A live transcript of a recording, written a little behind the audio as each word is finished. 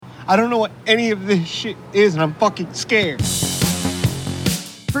I don't know what any of this shit is, and I'm fucking scared.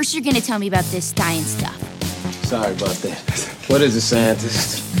 First, you're gonna tell me about this science stuff. Sorry about that. What is a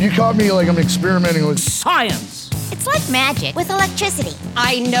scientist? You caught me like I'm experimenting with science. It's like magic with electricity.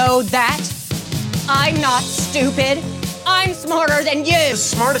 I know that. I'm not stupid. I'm smarter than you. The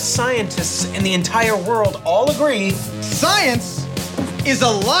smartest scientists in the entire world all agree science is a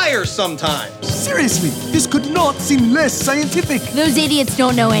liar sometimes. Seriously, this could not seem less scientific. Those idiots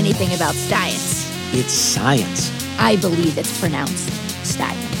don't know anything about science. It's science. I believe it's pronounced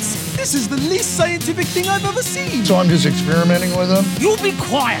science. This is the least scientific thing I've ever seen. So I'm just experimenting with them? You be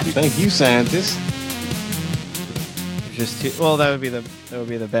quiet. Thank you, scientist. Well, that would be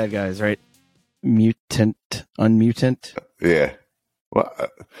the bad guys, right? Mutant, unmutant. Yeah. Well,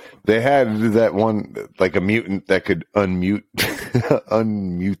 they had that one, like a mutant that could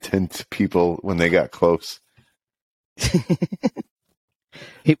unmutant people when they got close.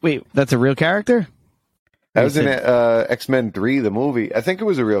 Hey, wait, that's a real character? That was in X-Men 3, the movie. I think it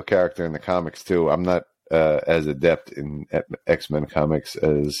was a real character in the comics, too. I'm not as adept in X-Men comics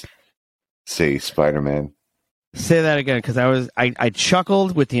as, say, Spider-Man. Say that again, because I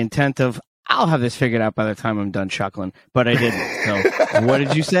chuckled with the intent of, I'll have this figured out by the time I'm done chuckling, but I didn't. So, what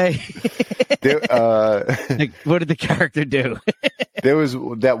did you say? Like, what did the character do? There was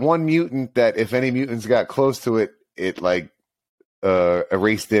that one mutant that if any mutants got close to it, it like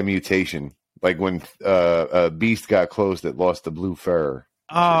erased their mutation. Like when a Beast got close, it lost the blue fur.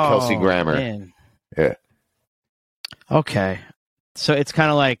 Oh, Kelsey Grammer. Man. Yeah. Okay, so it's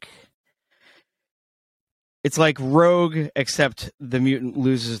kind of like. It's like Rogue, except the mutant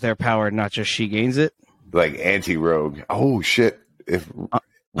loses their power, not just she gains it. Like anti-Rogue. Oh, shit. If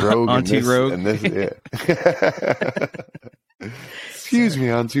Rogue anti-Rogue. and this, yeah. Excuse me,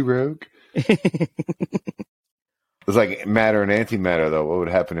 anti-Rogue. It's like matter and antimatter, though. What would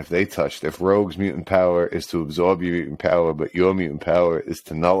happen if they touched? If Rogue's mutant power is to absorb your mutant power, but your mutant power is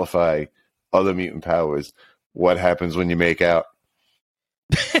to nullify other mutant powers, what happens when you make out?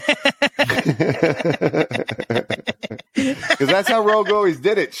 Because that's how Rogue always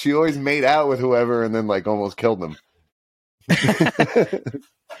did it. She always made out with whoever and then like almost killed them.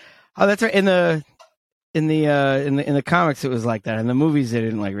 Oh, that's right. In the comics, it was like that. In the movies, they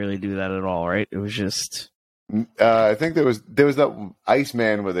didn't like really do that at all, right? It was just. I think there was that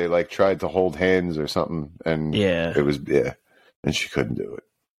Iceman where they like tried to hold hands or something, and it was and she couldn't do it.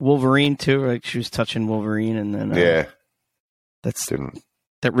 Wolverine too, like she was touching Wolverine, and then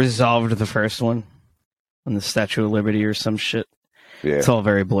that resolved the first one on the Statue of Liberty or some shit. Yeah, it's all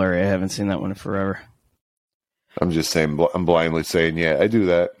very blurry. I haven't seen that one in forever. I'm just saying, I'm blindly saying, yeah, I do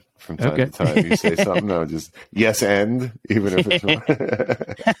that from time to time. You say something, no, just yes, and even if it's wrong.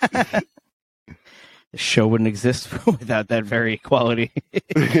 The show wouldn't exist without that very quality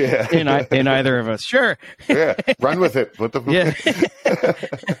in either of us. Sure. Yeah, run with it. What the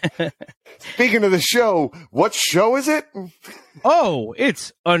fuck? Speaking of the show, what show is it? Oh,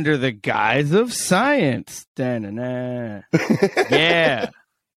 it's Under the Guise of Science. Da-na-na. Yeah.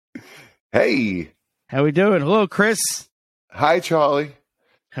 Hey. How we doing? Hello, Chris. Hi, Charlie.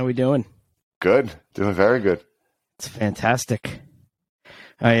 How we doing? Good. Doing very good. It's fantastic.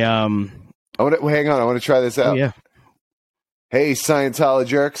 hang on. I want to try this out. Oh, yeah. Hey, Scientology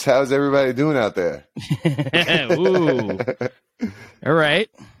jerks. How's everybody doing out there? Ooh. All right.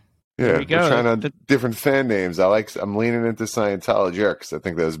 Yeah, we're trying out different fan names. I'm leaning into Scientology jerks. I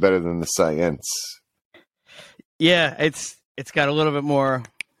think that was better than the science. Yeah, it's got a little bit more,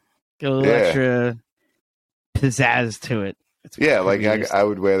 extra pizzazz to it. Like I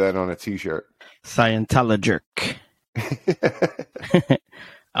would wear that on a T-shirt. Scientology jerk.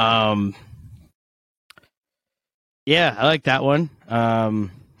 Yeah, I like that one.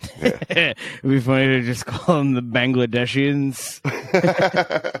 It'd be funny to just call them the Bangladeshians.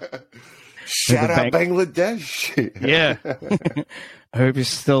 Shout out Bangladesh. Yeah. I hope you're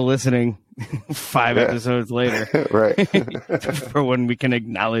still listening 5 episodes later. Right. For when we can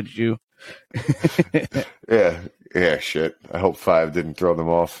acknowledge you. Yeah, shit. I hope 5 didn't throw them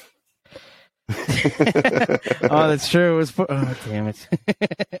off. Oh, that's true. It was damn it.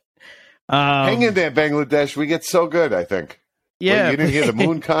 Hang in there, Bangladesh. We get so good, I think. Yeah. Wait, you didn't hear the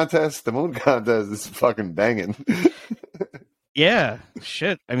moon contest? The moon contest is fucking banging. Yeah.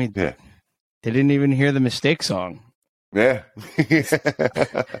 Shit. I mean, they didn't even hear the Mistake song. Yeah.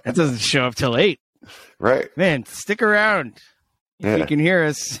 That doesn't show up till 8. Right. Man, stick around. If you can hear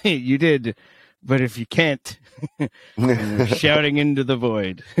us, you did. But if you can't, you're shouting into the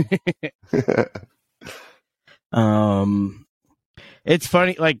void. It's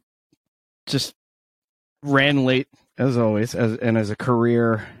funny, like, just ran late as always, as a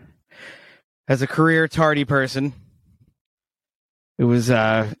career as a career tardy person, it was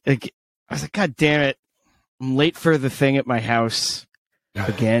I was like, God damn it, I'm late for the thing at my house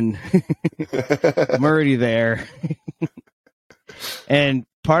again. I'm already there. And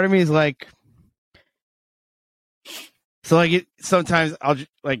part of me is like, so like sometimes I'll just,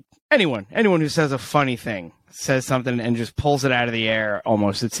 like anyone who says a funny thing, says something and just pulls it out of the air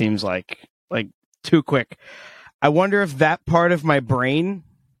almost, it seems like too quick. I wonder if that part of my brain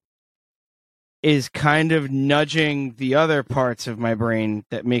is kind of nudging the other parts of my brain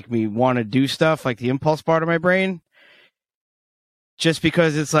that make me want to do stuff, like the impulse part of my brain. Just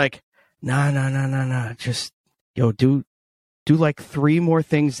because it's like, nah. Just, do like 3 more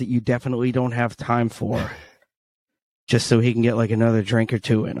things that you definitely don't have time for. Just so he can get like another drink or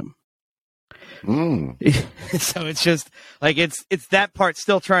 2 in him. So it's just like, it's that part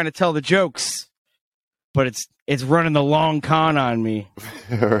still trying to tell the jokes, but it's running the long con on me.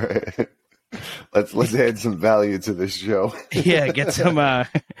 All right. Let's add some value to this show. Yeah, get some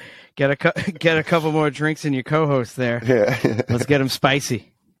get a couple more drinks in your co-host there. Yeah. Let's get them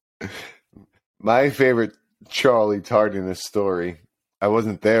spicy. My favorite Charlie tardiness story, I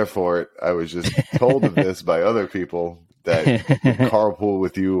wasn't there for it. I was just told of this by other people that carpool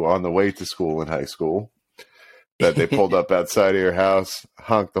with you on the way to school in high school, that they pulled up outside of your house,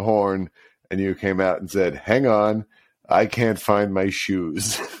 honked the horn, and you came out and said, "Hang on, I can't find my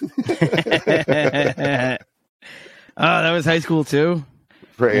shoes." Oh, that was high school too?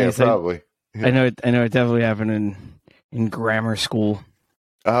 Yeah, probably. I know it definitely happened in grammar school.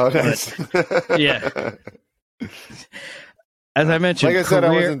 Oh, nice. But, yeah. As I mentioned, like I said, I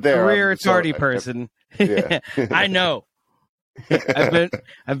wasn't there. Career tardy person. Yeah. I know.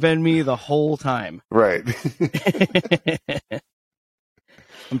 I've been me the whole time. Right.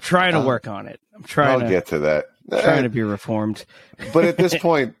 I'm trying to work on it. I'll get to that. Trying to be reformed. But at this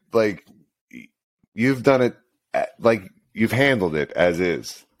point, like, you've done it, like, you've handled it as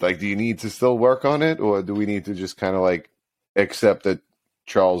is. Like, do you need to still work on it, or do we need to just kind of like accept that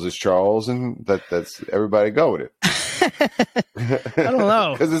Charles is Charles and that's everybody go with it? I don't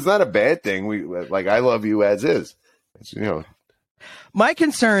know, because it's not a bad thing. We like, I love you as is. It's, my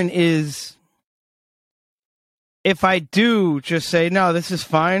concern is if I do just say no, this is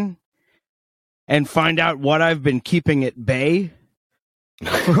fine, and find out what I've been keeping at bay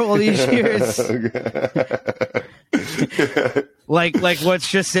for all these years. like what's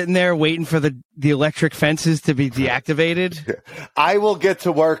just sitting there waiting for the electric fences to be deactivated. I will get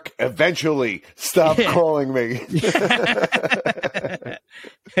to work eventually. Stop calling me.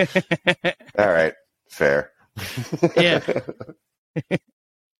 All right. Fair. Yeah.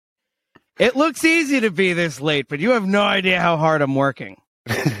 It looks easy to be this late, but you have no idea how hard I'm working.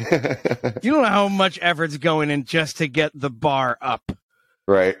 You don't know how much effort's going in just to get the bar up.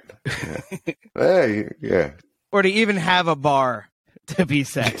 Right. Hey, yeah. Or to even have a bar to be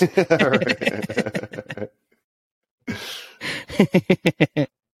set.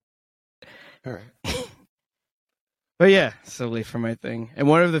 All right. But yeah, so late for my thing. And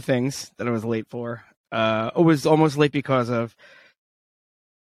one of the things that I was late for, I was almost late because of,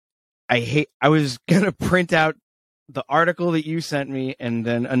 I was going to print out the article that you sent me and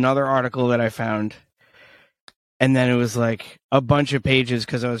then another article that I found. And then it was like a bunch of pages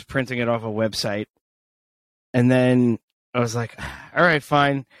because I was printing it off a website. And then I was like, all right,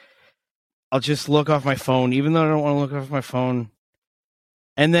 fine. I'll just look off my phone, even though I don't want to look off my phone.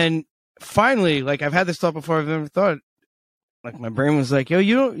 And then finally, like, I've had this thought before I've never thought. Like, my brain was like, yo,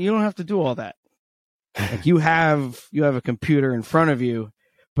 you don't have to do all that. Like, you have a computer in front of you,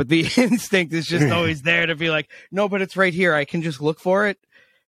 but the instinct is just always there to be like, no, but it's right here. I can just look for it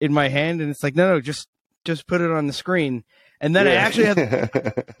in my hand. And it's like, no, just put it on the screen. And then I actually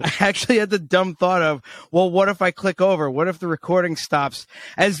had the dumb thought of, well, what if I click over? What if the recording stops?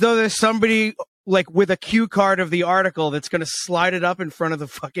 As though there's somebody like with a cue card of the article that's going to slide it up in front of the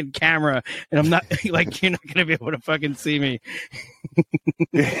fucking camera. And I'm not like, you're not going to be able to fucking see me.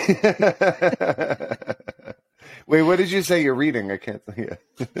 Wait, what did you say you're reading? I can't. Yeah.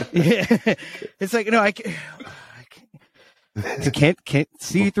 Yeah. It's like, no, I can't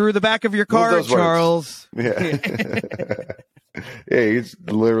see through the back of your car, Charles. Yeah. Yeah, you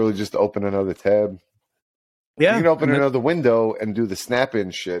literally just open another tab. Yeah. You can open another window and do the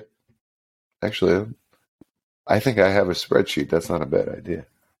snap-in shit. Actually, I think I have a spreadsheet. That's not a bad idea.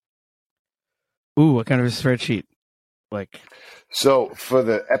 Ooh, what kind of a spreadsheet? Like, so for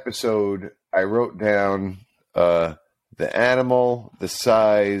the episode, I wrote down the animal, the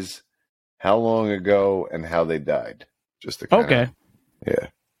size, how long ago, and how they died. Just to kind of, yeah.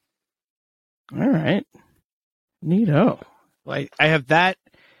 All right. Neato. Like, I have that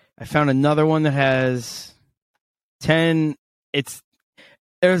I found another one that has 10.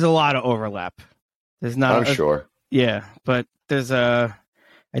 There's a lot of overlap. There's not. I'm sure. Yeah, but I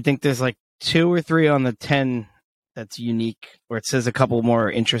think there's like 2 or 3 on the 10 that's unique, where it says a couple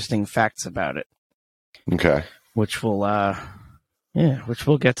more interesting facts about it. Okay. Which we'll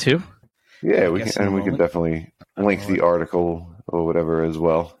get to. Yeah, we can definitely link the article or whatever as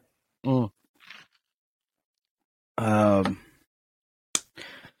well.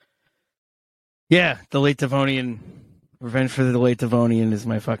 Yeah, the Late Devonian, Revenge for the Late Devonian is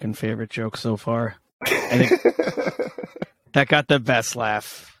my fucking favorite joke so far. I think that got the best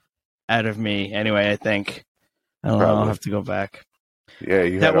laugh out of me. Anyway, I think. I don't know. I'll have to go back.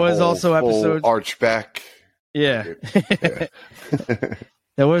 Yeah, that was also episode arch back. Yeah.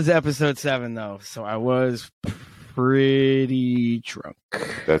 That was episode 7 though, so I was pretty drunk.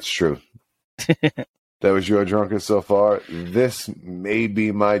 That's true. That was your drunkest so far. This may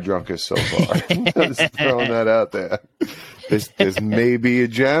be my drunkest so far. Just throwing that out there. This may be a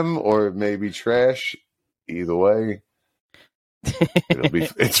gem or it may be trash. Either way,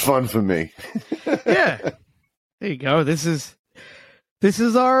 it's fun for me. Yeah. There you go. This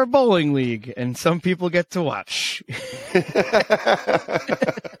is our bowling league, and some people get to watch.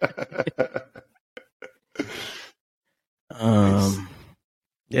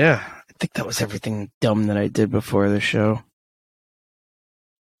 Yeah, I think that was everything dumb that I did before the show.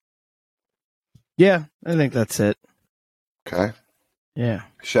 Yeah, I think that's it. Okay. Yeah.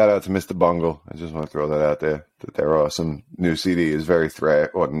 Shout out to Mr. Bungle. I just want to throw that out there. That they're awesome. New CD is very thrash.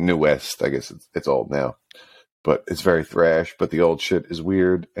 Well, newest. I guess it's old now. But it's very thrash. But the old shit is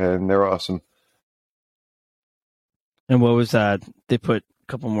weird. And they're awesome. And what was that? They put a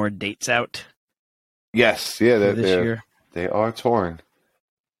couple more dates out? Yes. Yeah. This year. They are touring.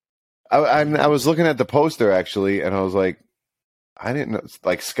 I was looking at the poster, actually. And I was like, I didn't know.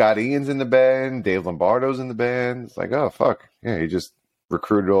 Like, Scott Ian's in the band. Dave Lombardo's in the band. It's like, oh, fuck. Yeah, he just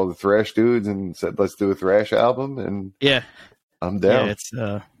recruited all the thrash dudes and said, let's do a thrash album. And yeah, I'm down.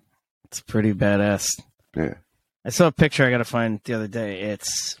 Yeah, it's pretty badass. Yeah. I saw a picture I got to find the other day.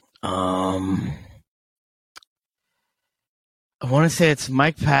 It's, I want to say it's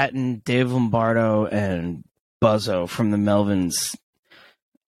Mike Patton, Dave Lombardo, and Buzzo from the Melvins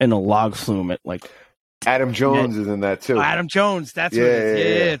in a log flume at like... Adam Jones is in that too. Oh, Adam Jones, that's what it is.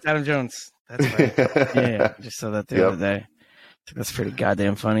 Yeah, it's Adam Jones. That's right. Yeah, just saw that the other day. That's pretty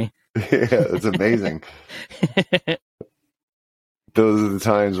goddamn funny. Yeah, it's amazing. Those are the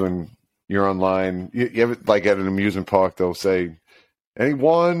times when you're online. You ever, like at an amusement park, they'll say, any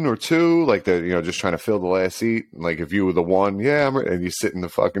 1 or 2, like they're just trying to fill the last seat. Like if you were the one, and you sit in the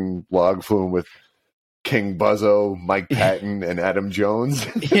fucking log flume with King Buzzo, Mike Patton, and Adam Jones.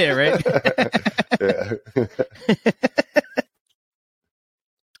 Yeah, right. Yeah.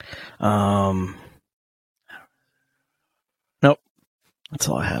 Nope. That's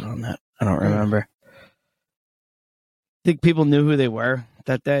all I had on that. I don't remember. Think people knew who they were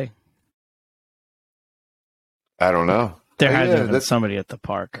that day? I don't know. There had to have been somebody at the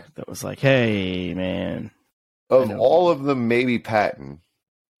park that was like, hey, man. Of all of them, maybe Patton.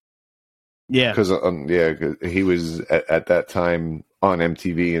 Yeah. Because he was at that time on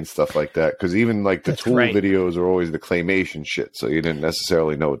MTV and stuff like that. Because even like the Tool videos are always the claymation shit, so you didn't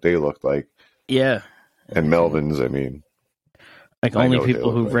necessarily know what they looked like. Yeah. And Melvins, I mean, like only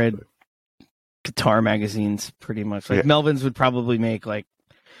people who read guitar magazines, pretty much. Like Melvins would probably make like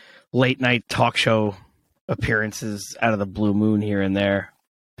late night talk show appearances out of the blue moon here and there.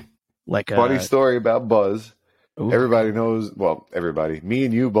 Like funny story about Buzz. Ooh. Everybody knows. Well, everybody. Me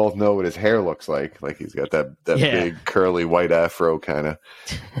and you both know what his hair looks like. Like he's got that big curly white afro kind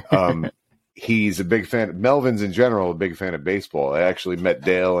of. He's a big fan. Melvin's in general a big fan of baseball. I actually met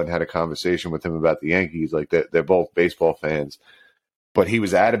Dale and had a conversation with him about the Yankees. Like they're both baseball fans. But he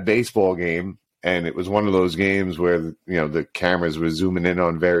was at a baseball game, and it was one of those games where the cameras were zooming in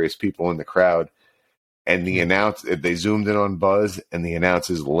on various people in the crowd. And they zoomed in on Buzz, and the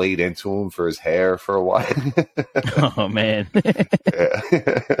announcers laid into him for his hair for a while. Oh, man.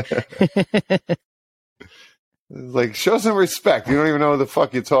 Like, show some respect. You don't even know what the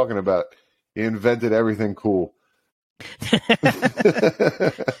fuck you're talking about. He invented everything cool.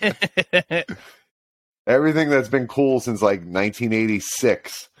 Everything that's been cool since, like,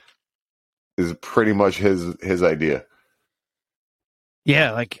 1986 is pretty much his idea.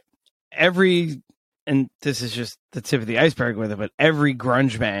 Yeah, like, and this is just the tip of the iceberg with it, but every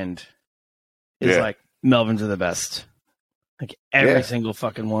grunge band is like, Melvins are the best. Like, every single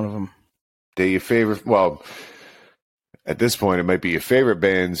fucking one of them. They're your favorite. Well, At this point, it might be your favorite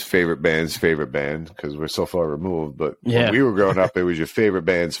band's favorite band's favorite band because we're so far removed. But Yeah. when we were growing up, it was your favorite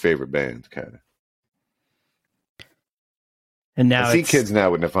band's favorite band, kind of. And now I see it's kids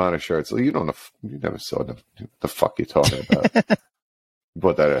now with Nirvana shirts. You never saw them. The fuck you talking about? You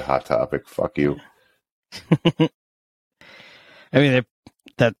brought that at Hot Topic. Fuck you. I mean,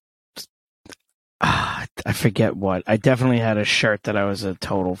 I forget what. I definitely had a shirt that I was a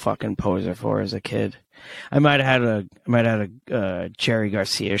total fucking poser for as a kid. I might have had a Jerry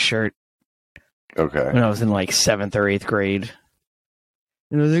Garcia shirt Okay. when I was in like 7th or 8th grade.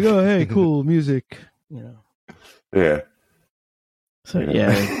 And I was like, "Oh, hey, cool music," you know. Yeah. So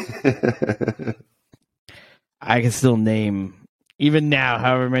yeah, I can still name even now,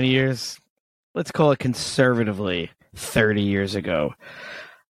 however many years. Let's call it conservatively 30 years ago.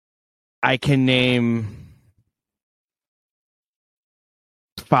 I can name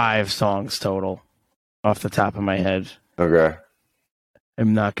 5 songs total off the top of my head. Okay.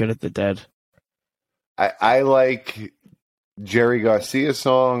 I'm not good at the Dead. I like Jerry Garcia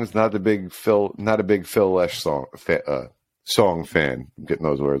songs. Not a big Phil Lesh song fan. I'm getting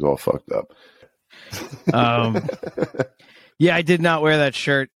those words all fucked up. Yeah, I did not wear that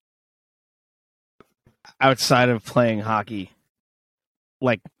shirt outside of playing hockey,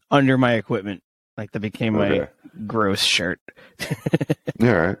 like under my equipment. Like that became my gross shirt. All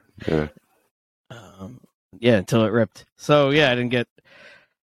right. Yeah. Yeah, until it ripped. So yeah, I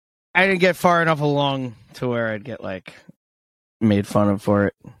didn't get far enough along to where I'd get like made fun of for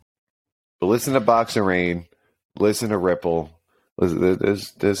it. But listen to Box of Rain. Listen to Ripple.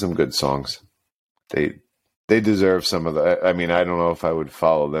 There's some good songs. They deserve some of the. I mean, I don't know if I would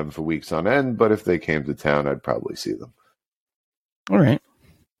follow them for weeks on end, but if they came to town, I'd probably see them. All right.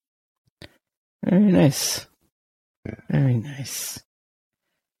 Very nice. Very nice.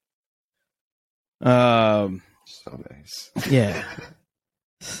 So nice. Yeah.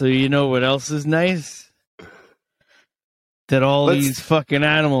 So you know what else is nice? That these fucking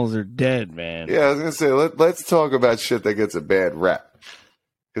animals are dead, man. Yeah, I was gonna say let's talk about shit that gets a bad rap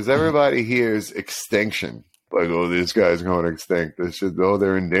because everybody hears extinction, like, oh, this guy's going extinct. This shit, oh,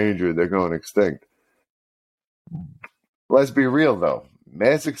 they're endangered. They're going extinct. Let's be real though.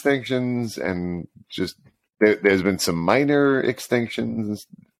 Mass extinctions and just there's been some minor extinctions.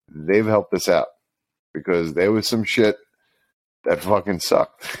 They've helped us out because there was some shit that fucking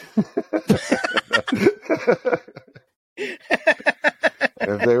sucked.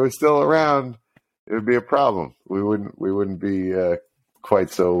 If they were still around, it would be a problem. We wouldn't be quite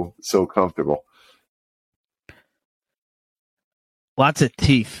so comfortable. Lots of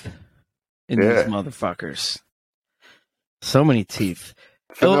teeth in these motherfuckers. So many teeth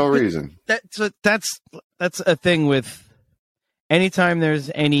for no reason. That's a thing with anytime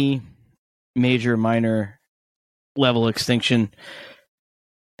there's any major, minor level extinction.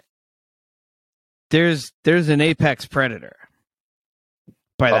 There's an apex predator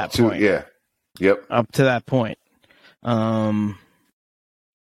by that point. Yeah. Yep. Up to that point. Yeah,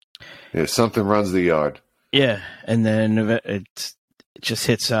 something runs the yard. Yeah, and then it just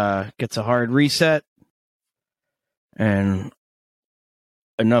gets a hard reset, and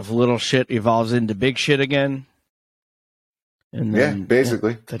enough little shit evolves into big shit again. And then,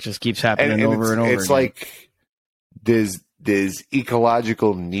 basically. That just keeps happening over and over It's again. like there's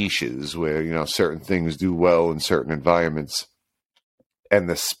ecological niches where, you know, certain things do well in certain environments. And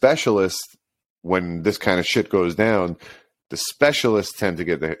the specialists, when this kind of shit goes down, the specialists tend to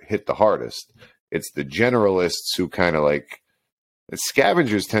get hit the hardest. It's the generalists who kind of like, the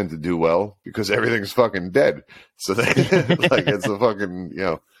scavengers tend to do well because everything's fucking dead. So they, like, it's a fucking, you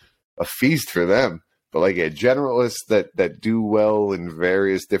know, a feast for them. But like generalists that do well in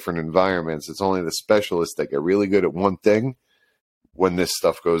various different environments, it's only the specialists that get really good at one thing. When this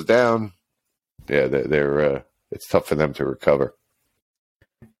stuff goes down, yeah, they're it's tough for them to recover.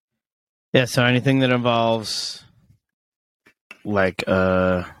 Yeah, so anything that involves like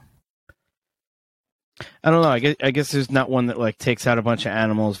I don't know, I guess there's not one that like takes out a bunch of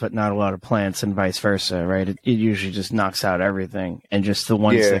animals but not a lot of plants and vice versa, right? It usually just knocks out everything and just the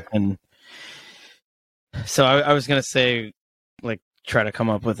ones that can. So I was gonna say, like, try to come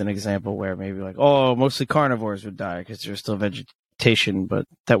up with an example where maybe like, oh, mostly carnivores would die because there's still vegetation, but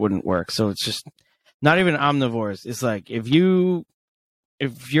that wouldn't work. So it's just not even omnivores. It's like if you're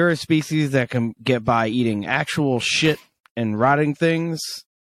a species that can get by eating actual shit and rotting things,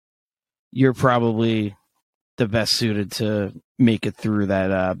 you're probably the best suited to make it through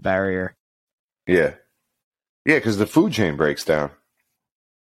that barrier. Yeah, because the food chain breaks down.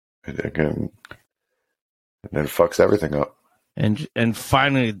 And then fucks everything up. And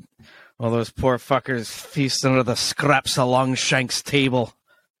finally, All those poor fuckers feasting under the scraps of Longshank's table.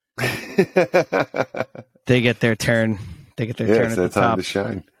 They get their turn. They get their turn it's at the that time top. to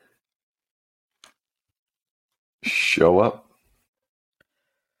shine. Show up.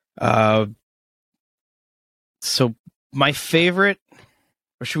 So my favorite,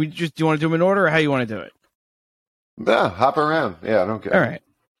 or should we do you want to do them in order, or how you want to do it? Yeah, hop around. Yeah, I don't care. All right.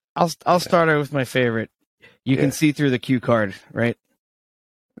 I'll start out with my favorite. You can see through the cue card, right?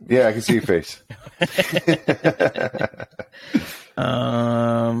 Yeah, I can see your face.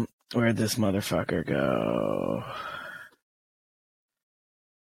 Where'd this motherfucker go?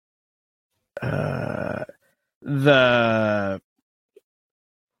 The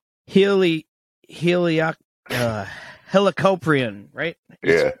Helicoprion, right?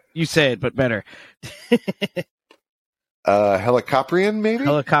 Yeah. You say it, but better. Helicoprion, maybe?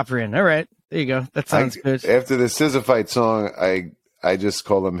 Helicoprion. All right. There you go. That sounds good. After the Sisyphite song, I just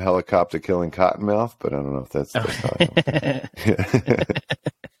call them helicopter killing Cottonmouth, but I don't know if that's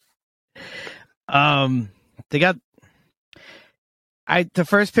they got the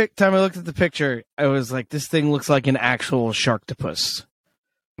first time I looked at the picture, I was like, this thing looks like an actual sharktopus.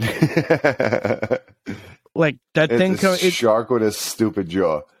 Like that thing shark with a stupid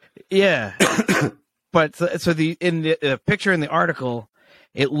jaw. Yeah. But so in the picture in the article,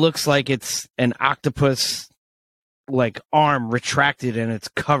 it looks like it's an octopus like arm retracted and it's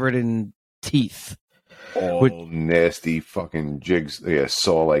covered in teeth. Nasty fucking jigs. Yeah,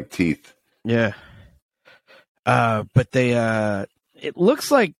 saw like teeth. Yeah. But they it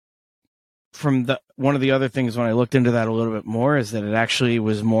looks like from one of the other things when I looked into that a little bit more is that it actually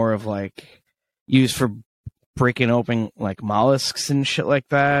was more of like used for breaking open like mollusks and shit like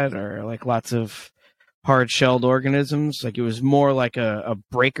that, or like lots of hard-shelled organisms. Like it was more like a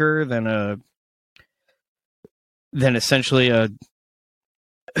breaker than essentially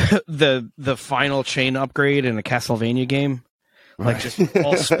the final chain upgrade in a Castlevania game. Like just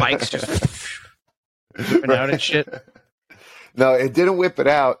all spikes just ripping out and shit. No, it didn't whip it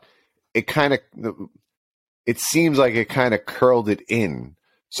out. It seems like it kind of curled it in.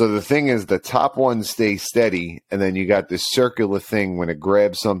 So the thing is, the top one stays steady, and then you got this circular thing when it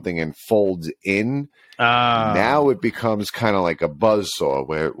grabs something and folds in. Now it becomes kind of like a buzzsaw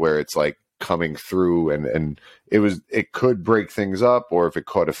where it's like coming through, and it could break things up, or if it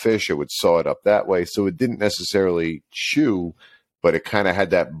caught a fish, it would saw it up that way. So it didn't necessarily chew, but it kind of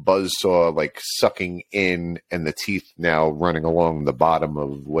had that buzzsaw like sucking in, and the teeth now running along the bottom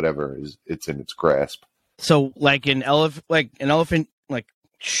of whatever it's in its grasp. So like an elephant like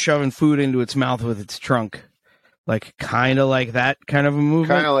shoving food into its mouth with its trunk, like kind of like that kind of a movement.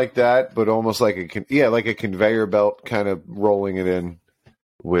 Kind of like that, but almost like like a conveyor belt, kind of rolling it in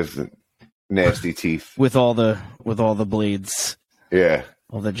with nasty teeth, with all the blades. Yeah,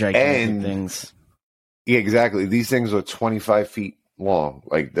 all the gigantic things. Yeah, exactly. These things are 25 feet long.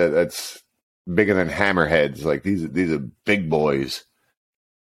 Like that's bigger than hammerheads. Like these are big boys.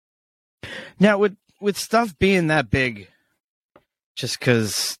 Now with stuff being that big, just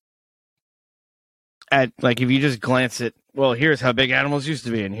because if you just glance at, well, here's how big animals used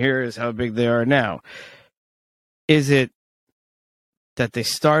to be, and here is how big they are now. Is it that they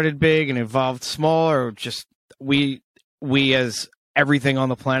started big and evolved small, or just we as everything on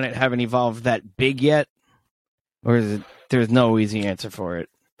the planet haven't evolved that big yet? Or is it there's no easy answer for it?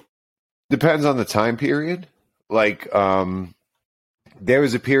 Depends on the time period. Like, there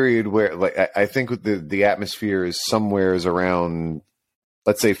was a period where, like, I think the atmosphere is somewheres around,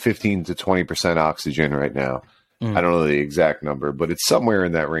 let's say, 15 to 20% oxygen right now. I don't know the exact number, but it's somewhere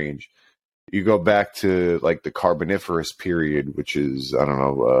in that range. You go back to like the Carboniferous period, which is, I don't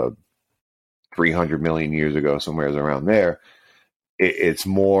know, 300 million years ago, somewhere around there. It's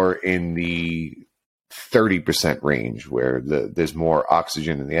more in the 30% range where there's more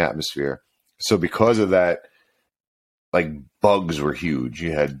oxygen in the atmosphere. So because of that, like bugs were huge.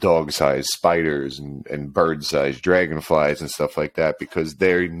 You had dog-sized spiders and bird-sized dragonflies and stuff like that, because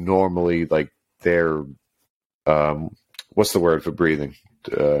they're normally like they're what's the word for breathing?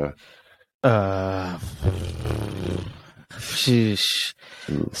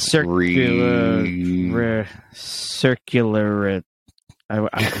 Circular.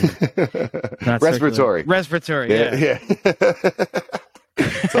 Respiratory. Respiratory, yeah.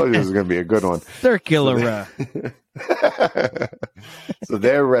 I told you this was going to be a good one. Circular. So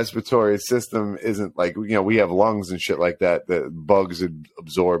their respiratory system isn't like, we have lungs and shit like that bugs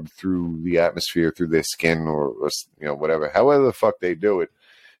absorb through the atmosphere, through their skin or whatever. However the fuck they do it,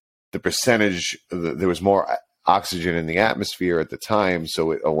 the percentage, there was more oxygen in the atmosphere at the time,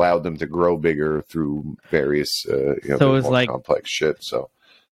 so it allowed them to grow bigger through various, so it was more like complex shit. So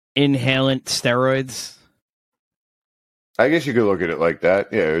inhalant steroids. I guess you could look at it like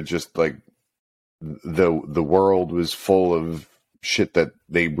that. Yeah, it's just like the world was full of shit that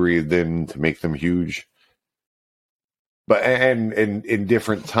they breathed in to make them huge. But and in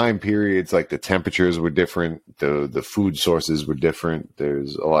different time periods, like the temperatures were different, the food sources were different.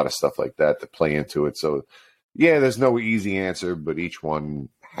 There's a lot of stuff like that play into it. So yeah, there's no easy answer, but each one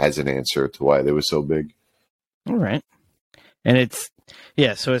has an answer to why they were so big. All right. And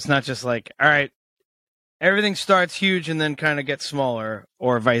so it's not just like, all right, everything starts huge and then kind of gets smaller,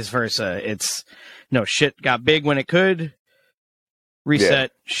 or vice versa. It's no, shit got big when it could,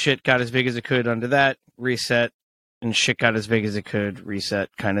 reset, shit got as big as it could under that, reset, and shit got as big as it could, reset,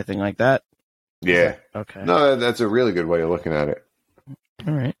 kind of thing like that. Yeah. Okay. No, that's a really good way of looking at it.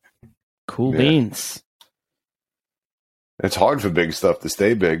 All right. Cool beans. It's hard for big stuff to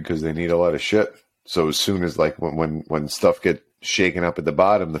stay big because they need a lot of shit. So as soon as like when stuff gets shaken up at the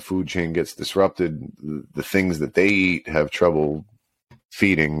bottom, the food chain gets disrupted, the things that they eat have trouble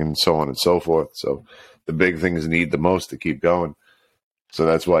feeding and so on and so forth. So the big things need the most to keep going. So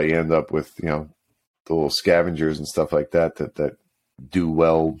that's why you end up with, the little scavengers and stuff like that do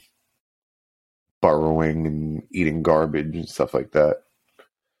well burrowing and eating garbage and stuff like that.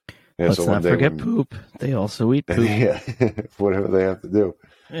 Yeah, Let's not forget poop. They also eat poop. Yeah, whatever they have to do.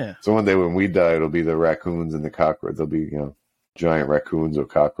 Yeah. So one day when we die, it'll be the raccoons and the cockroaches. There'll be, giant raccoons or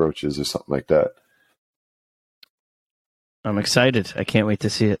cockroaches or something like that. I'm excited. I can't wait to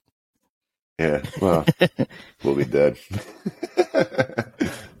see it. Yeah, well, we'll be dead.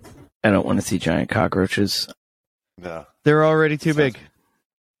 I don't want to see giant cockroaches. No. They're already too big.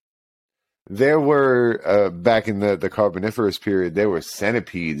 There were, back in the Carboniferous period, there were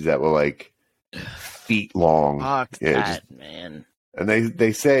centipedes that were like feet long. Fuck that, man. And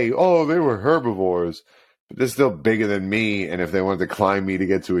they say, oh, they were herbivores, but they're still bigger than me. And if they wanted to climb me to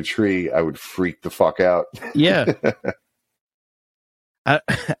get to a tree, I would freak the fuck out. Yeah. I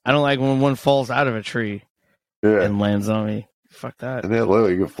don't like when one falls out of a tree and lands on me. Fuck that. And then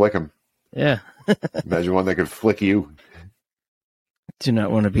literally you can flick them. Yeah. Imagine one that could flick you. Do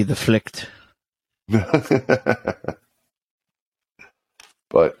not want to be the flicked.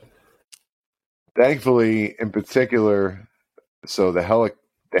 But thankfully, in particular, so the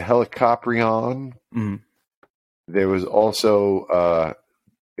Helicoprion, there was also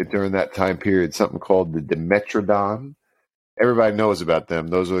during that time period something called the Dimetrodon. Everybody knows about them.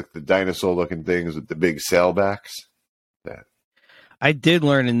 Those are like the dinosaur-looking things with the big sailbacks. Yeah. I did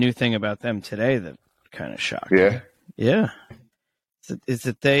learn a new thing about them today that kind of shocked me. Yeah. Is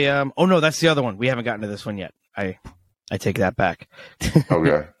it they? Oh no, that's the other one. We haven't gotten to this one yet. I take that back.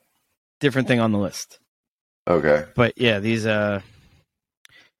 Okay. Different thing on the list. Okay. But yeah, these what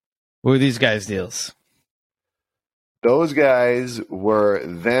were these guys' deals? Those guys were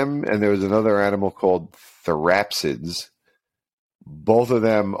them, and there was another animal called therapsids. Both of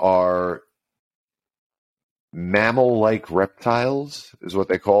them are mammal-like reptiles, is what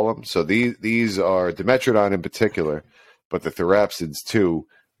they call them. So these are Dimetrodon in particular, but the therapsids too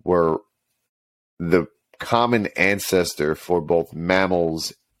were the common ancestor for both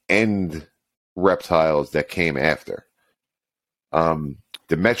mammals and reptiles that came after.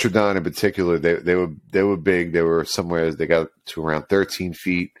 Dimetrodon in particular, they were big. They were somewhere, they got to around 13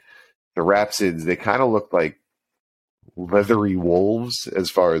 feet. The rhapsids, they kind of looked like leathery wolves as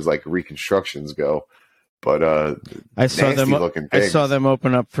far as like reconstructions go. But I saw them. Looking I saw them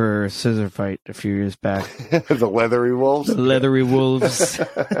open up for a scissor fight a few years back. The leathery wolves. The leathery wolves.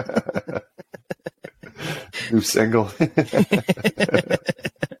 New single.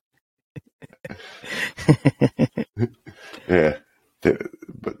 Yeah,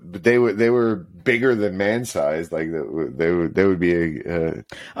 but they were bigger than man sized. Like they would be a.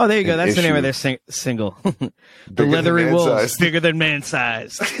 Oh, there you go. That's the name of their single. The leathery wolves, bigger than man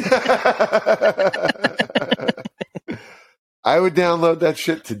sized. I would download that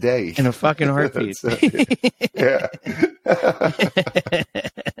shit today in a fucking heartbeat. Yeah.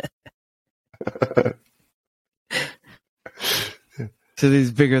 So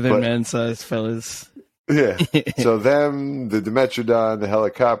these bigger than man sized fellas. Yeah. So them, the Dimetrodon, the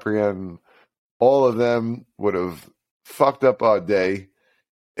Helicoprion, all of them would have fucked up our day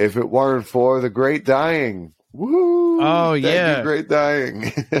if it weren't for the Great Dying. Woo! Oh, yeah. Great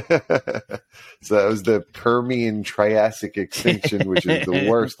Dying. So that was the Permian Triassic extinction, which is the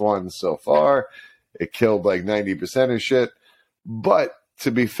worst one so far. It killed like 90% of shit. But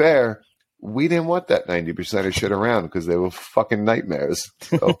to be fair, we didn't want that 90% of shit around because they were fucking nightmares.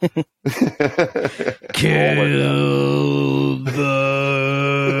 So. Kill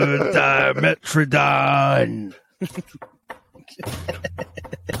the Dimetrodon.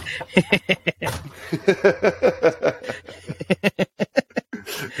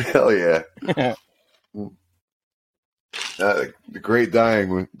 Hell yeah. The Great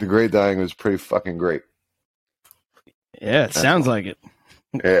Dying was pretty fucking great. Yeah, it sounds like it.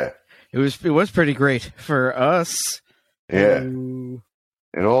 Yeah. It was pretty great for us. Yeah.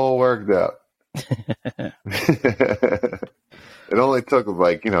 It all worked out. It only took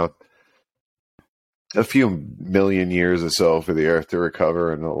like, a few million years or so for the Earth to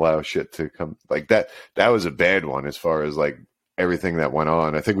recover and allow shit to come like that. That was a bad one as far as like everything that went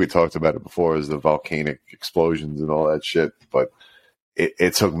on. I think we talked about it before, as the volcanic explosions and all that shit. But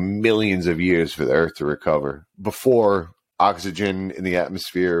it took millions of years for the Earth to recover before oxygen in the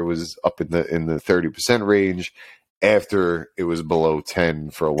atmosphere was up in the 30% range. After it was below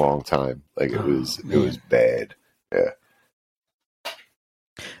 10 for a long time, like it was bad. Yeah.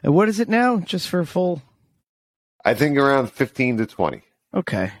 And what is it now? Just for full? I think around 15 to 20.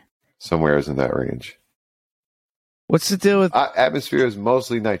 Okay. Somewhere is in that range. What's the deal with... atmosphere is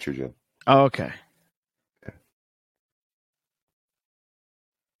mostly nitrogen. Oh, okay.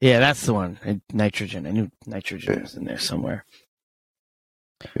 Yeah, that's the one. Nitrogen. I knew nitrogen was in there somewhere.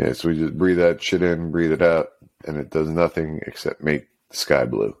 Yeah, so we just breathe that shit in, breathe it out, and it does nothing except make the sky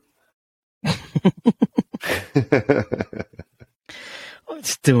blue. Well,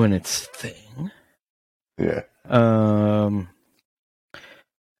 it's doing its thing. Yeah.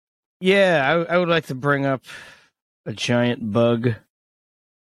 Yeah, I would like to bring up a giant bug,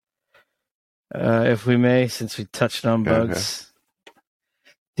 if we may, since we touched on bugs. Okay.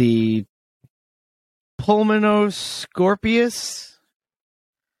 The Pulmonoscorpius.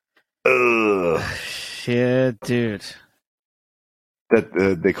 Ugh. Yeah, dude.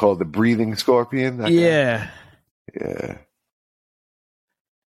 That they call it the breathing scorpion? Yeah. Yeah.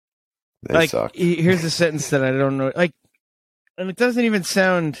 They suck. Here's a sentence that I don't know. Like, and it doesn't even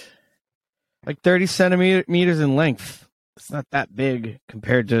sound like 30 centimeters in length. It's not that big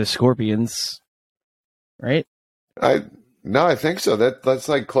compared to scorpions, right? I think so. That's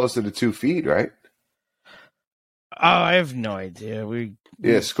like closer to 2 feet, right? Oh, I have no idea.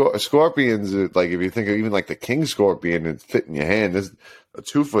 Scorpions, like if you think of even like the king scorpion, it fit in your hand. There's a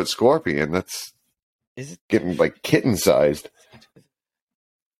 2-foot scorpion. Is it getting like kitten sized?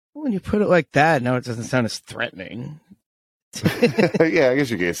 When you put it like that, now it doesn't sound as threatening. Yeah, I guess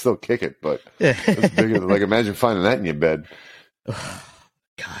you can still kick it, but it's bigger than, like, imagine finding that in your bed. Oh,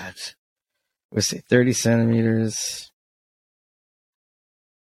 God. Let's say 30 centimeters.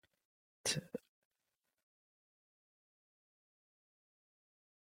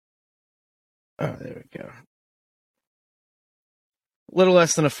 Oh, there we go. A little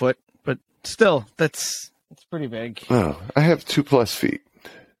less than a foot, but still, that's pretty big. Oh, I have 2+ feet.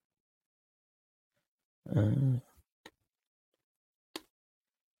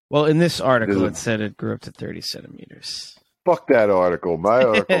 Well, in this article, it said it grew up to 30 centimeters. Fuck that article. My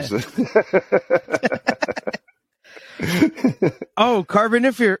article says... Oh,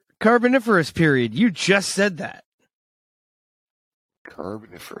 Carboniferous period. You just said that.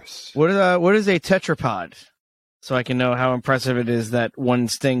 Carboniferous. What is a tetrapod? So I can know how impressive it is that one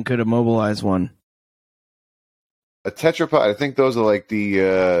sting could immobilize one. A tetrapod, I think those are like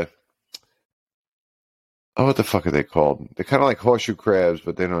the... what the fuck are they called? They're kind of like horseshoe crabs,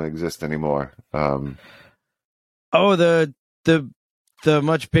 but they don't exist anymore. The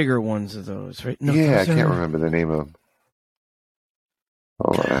much bigger ones of those, right? No, yeah, I can't remember the name of them.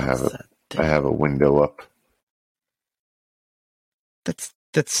 Hold on, I have a window up.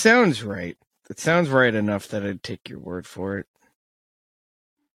 That sounds right. That sounds right enough that I'd take your word for it.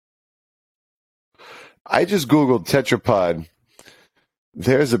 I just Googled tetrapod.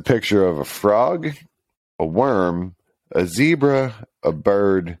 There's a picture of a frog, a worm, a zebra, a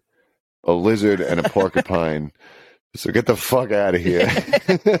bird, a lizard, and a porcupine. So get the fuck out of here.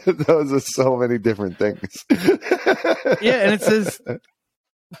 Those are so many different things. Yeah, and it says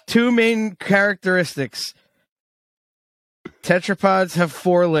 2 main characteristics. Tetrapods have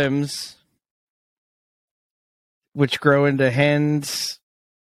 4 limbs, which grow into hands.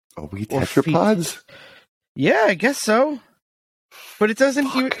 Are we tetrapods? Feet. Yeah, I guess so. But it doesn't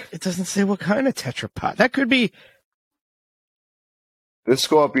say what kind of tetrapod. That could be. This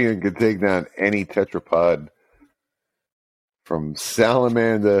scorpion could take down any tetrapod from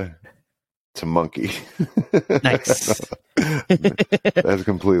salamander to monkey. Nice. That's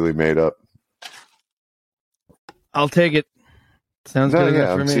completely made up. I'll take it. Sounds good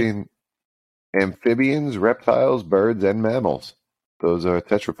enough for me. I'm seeing amphibians, reptiles, birds, and mammals. Those are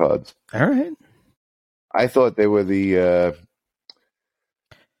tetrapods. All right. I thought they were the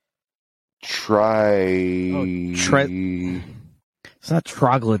It's not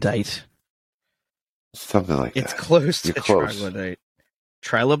troglodyte. Something like that. It's close You're to close. troglodyte.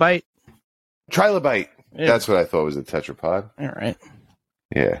 Trilobite? Trilobite. Yeah. That's what I thought was a tetrapod. All right.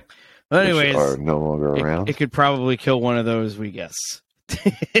 Yeah. Well, Which anyways, are no longer around. it could probably kill one of those, we guess.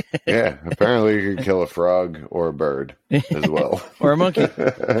 Yeah. Apparently, you can kill a frog or a bird as well, or a monkey.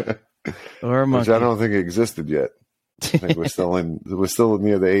 Or a which monkey. I don't think existed yet. I think we're still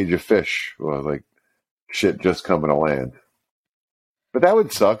near the age of fish. Well, like shit just coming to land. But that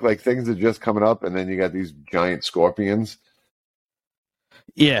would suck. Like things are just coming up, and then you got these giant scorpions.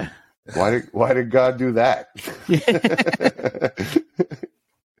 Yeah. Why did God do that?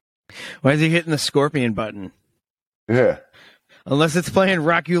 Why is he hitting the scorpion button? Yeah. Unless it's playing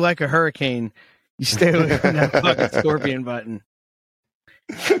Rock You Like a Hurricane, you stay away from that fucking scorpion button.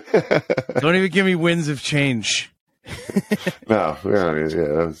 Don't even give me Winds of Change. No, we don't need, yeah,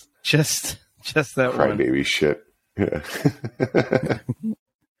 that was Just that one. crybaby shit. Yeah.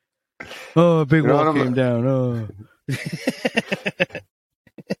 Oh, a big You know wall what came down. Oh.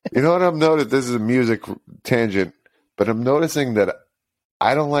 You know what I'm noticing? This is a music tangent, but I'm noticing that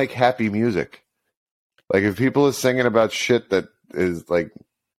I don't like happy music. Like if people are singing about shit that is like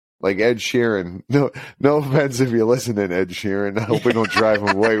Ed Sheeran. No offense if you're listening, Ed Sheeran. I hope we don't drive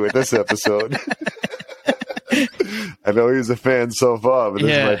him away with this episode. I know he's a fan so far, but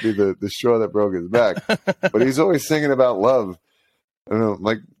this might be the straw that broke his back. But he's always singing about love. I don't know,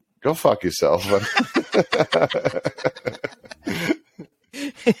 like, go fuck yourself.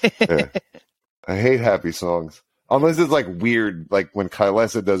 Yeah. I hate happy songs. Unless it's like weird, like when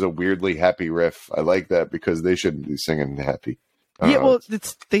Kylesa does a weirdly happy riff. I like that because they shouldn't be singing happy. Yeah, well,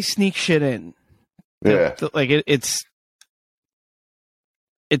 they sneak shit in. Yeah. Like it's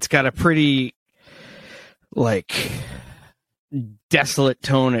got a pretty like desolate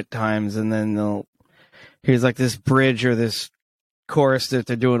tone at times, and then here's like this bridge or this chorus that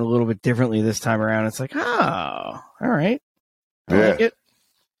they're doing a little bit differently this time around. It's like, oh, all right. I like it.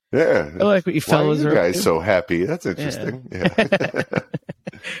 Yeah. I like what you fellas Why are you guys doing. so happy? That's interesting. Yeah.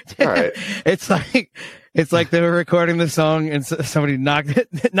 All right. It's like they were recording the song and somebody not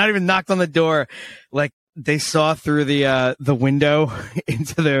even knocked on the door. Like they saw through the window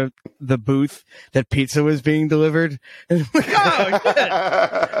into the booth that pizza was being delivered. And I'm like, oh, good.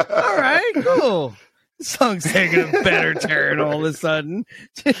 All right, cool. This song's taking a better turn all of a sudden.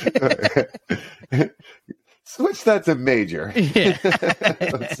 Switch that to major. Yeah.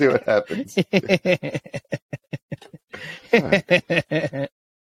 Let's see what happens. Right.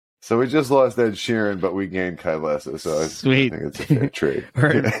 So we just lost Ed Sheeran, but we gained Kylesa. So Sweet. I think it's a fair trade.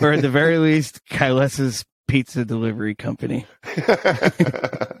 or at the very least, Kylesa's pizza delivery company.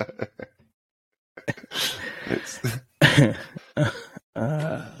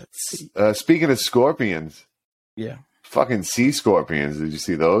 Speaking of scorpions, yeah, fucking sea scorpions. Did you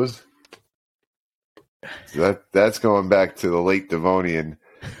see those? That's going back to the late Devonian.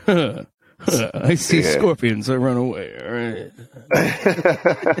 I see scorpions. I run away.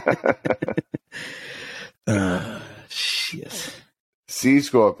 All right. Shit. Sea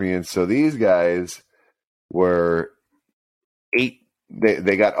scorpions. So these guys were 8.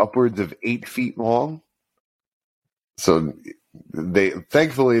 They got upwards of 8 feet long. So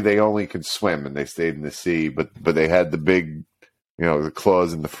thankfully they only could swim and they stayed in the sea, but they had the big, the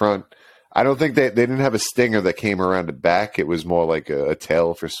claws in the front. I don't think they didn't have a stinger that came around the back. It was more like a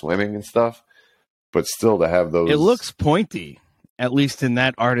tail for swimming and stuff. But still, to have those, it looks pointy, at least in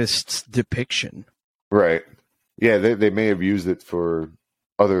that artist's depiction. Right? Yeah, they may have used it for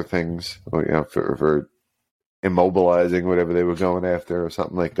other things, for immobilizing whatever they were going after or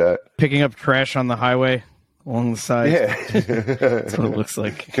something like that. Picking up trash on the highway along the side. Yeah, that's what it looks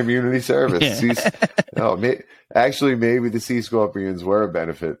like. Community service. Yeah. Actually, maybe the sea scorpions were a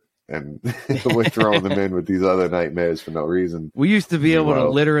benefit. And we're throwing them in with these other nightmares for no reason. We used to be able to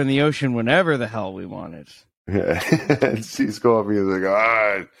litter in the ocean whenever the hell we wanted. Yeah. Sea scorpions like, all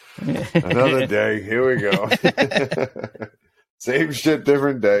right, another day. Here we go. Same shit,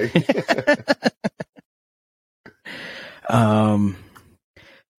 different day.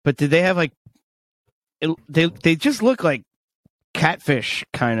 But did they have like? They just look like catfish,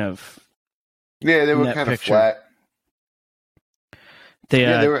 kind of. Yeah, they were kind of flat. They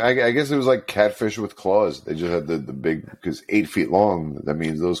were. I guess it was like catfish with claws. They just had the big, because 8 feet long. That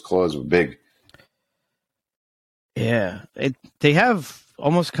means those claws were big. Yeah, they have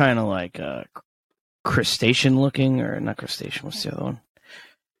almost kind of like a crustacean looking, or not crustacean. What's the other one?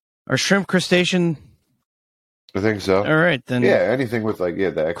 Or shrimp crustacean. I think so. All right, then. Yeah, anything with like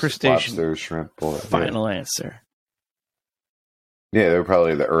the crustacean, lobster, shrimp. Final answer. Yeah, they were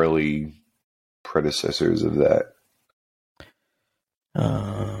probably the early predecessors of that. Where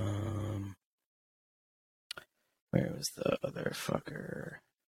was the other fucker?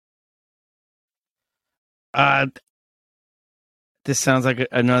 This sounds like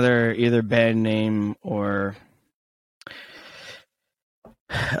another either band name or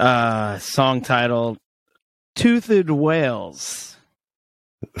song title. Toothed Whales.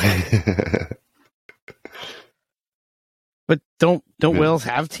 But don't whales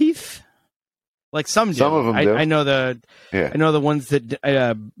have teeth? Like some do. Some of them do. I know the ones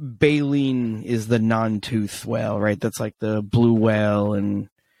that baleen is the non-tooth whale, right? That's like the blue whale and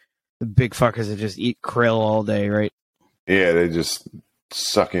the big fuckers that just eat krill all day, right? Yeah, they just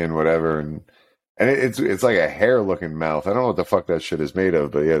suck in whatever, and it's like a hair-looking mouth. I don't know what the fuck that shit is made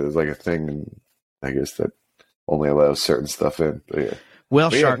of, but yeah, there's like a thing, I guess, that only allows certain stuff in. But yeah, whale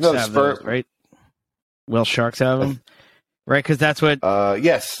sharks have those, right? Whale sharks have them. Right, because that's what.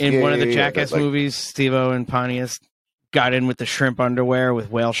 Yes. In one of the Jackass movies, Steve-O and Pontius got in with the shrimp underwear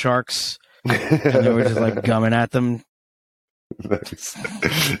with whale sharks, and they were just like gumming at them.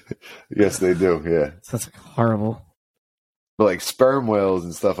 Yes, they do. Yeah, that's like horrible. But like sperm whales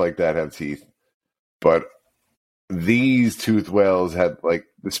and stuff like that have teeth, but these toothed whales had like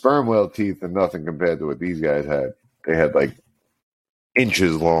the sperm whale teeth are nothing compared to what these guys had. They had like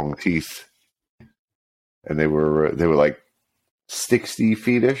inches long teeth, and they were like 60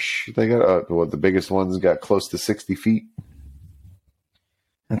 feet-ish. They got the biggest ones got close to 60 feet.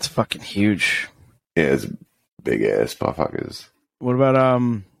 That's fucking huge. Yeah, it's big ass motherfuckers. What about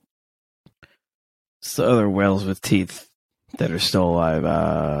the other whales with teeth that are still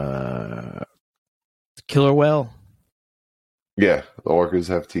alive? Killer whale. Yeah, the orcas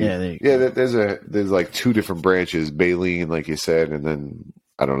have teeth. Yeah, there's like two different branches, baleen, like you said, and then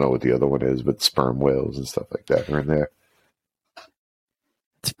I don't know what the other one is, but sperm whales and stuff like that are in there.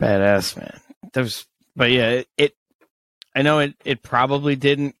 It's badass, man. But yeah, I know it probably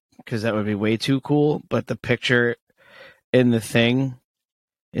didn't, because that would be way too cool. But the picture in the thing,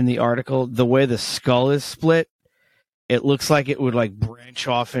 in the article, the way the skull is split, it looks like it would like branch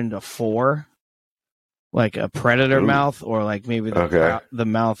off into four, like a predator mouth, or like maybe the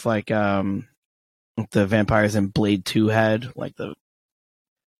mouth like the vampires in Blade 2 had, like the.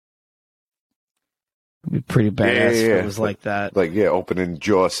 It'd be pretty badass if it was like that. Like, opening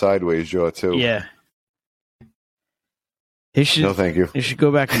jaw, sideways jaw, too. Yeah. No, thank you. They should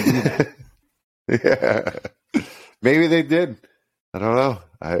go back and do that. Yeah. Maybe they did. I don't know.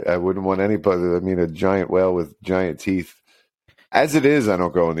 I wouldn't want anybody. I mean, a giant whale with giant teeth. As it is, I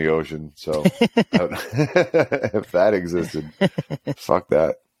don't go in the ocean. So if that existed, fuck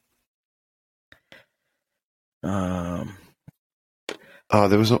that. There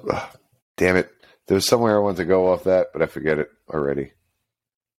was damn it. There's somewhere I want to go off that, but I forget it already.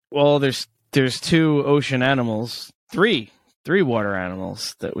 Well, there's two ocean animals, three water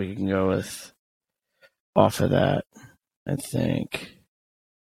animals that we can go with off of that, I think.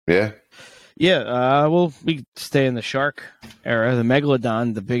 Yeah. Yeah, we stay in the shark era. The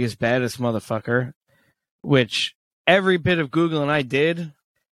Megalodon, the biggest, baddest motherfucker, which every bit of Googling I did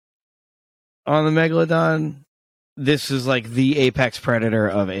on the Megalodon, this is like the apex predator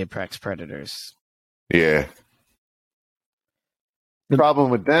of apex predators. Yeah. The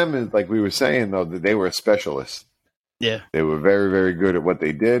problem with them is, like we were saying, though, that they were a specialist. Yeah. They were very, very good at what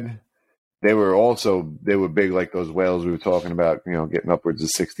they did. They were big like those whales we were talking about, getting upwards of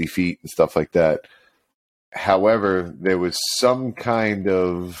 60 feet and stuff like that. However, there was some kind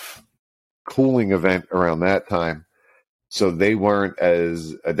of cooling event around that time, so they weren't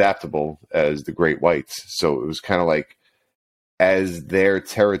as adaptable as the great whites. So it was kind of like, as their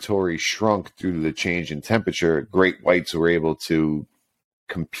territory shrunk due to the change in temperature, great whites were able to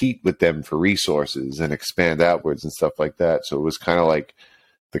compete with them for resources and expand outwards and stuff like that. So it was kind of like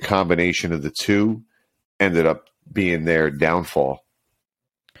the combination of the two ended up being their downfall.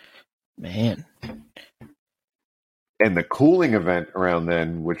 Man. And the cooling event around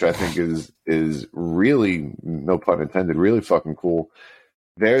then, which I think is really, no pun intended, really fucking cool.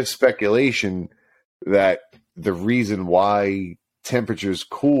 There's speculation that the reason why temperatures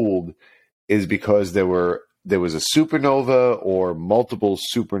cooled is because there was a supernova or multiple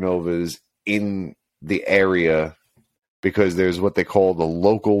supernovas in the area, because there's what they call the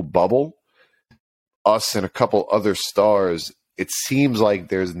local bubble. Us and a couple other stars, it seems like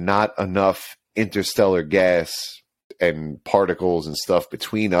there's not enough interstellar gas and particles and stuff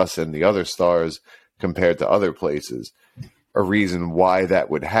between us and the other stars compared to other places. A reason why that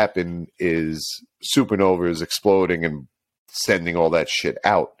would happen is supernovas exploding and sending all that shit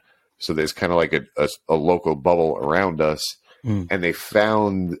out. So there's kind of like a local bubble around us. and they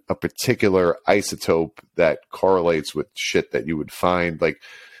found a particular isotope that correlates with shit that you would find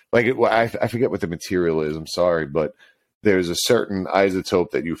I forget what the material is. I'm sorry, but there's a certain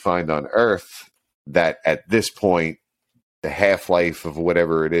isotope that you find on Earth that at this point, the half-life of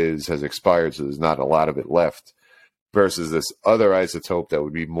whatever it is has expired, so there's not a lot of it left, versus this other isotope that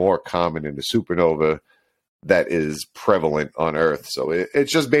would be more common in the supernova that is prevalent on Earth. So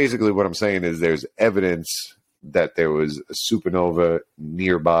it's just basically what I'm saying is there's evidence that there was a supernova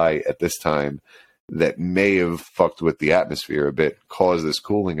nearby at this time that may have fucked with the atmosphere a bit, caused this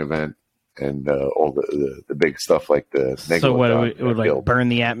cooling event, and all the big stuff like the So what it would like burn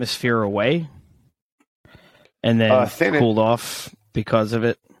the atmosphere away, and then cooled off because of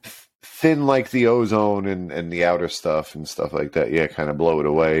it. Thin like the ozone and the outer stuff and stuff like that. Yeah, kind of blow it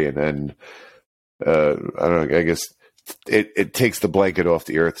away, and then I don't know. I guess it takes the blanket off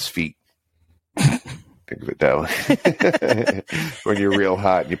the Earth's feet. Think of it that way. When you're real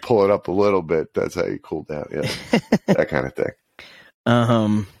hot and you pull it up a little bit, that's how you cool down. Yeah, that kind of thing.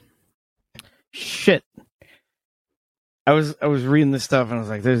 Shit. I was reading this stuff and I was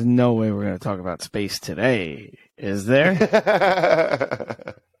like, "There's no way we're going to talk about space today, is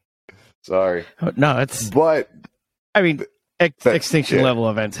there?" Sorry. No, it's. But I mean, extinction level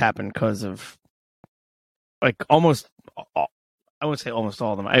events happen because of like almost. I would say almost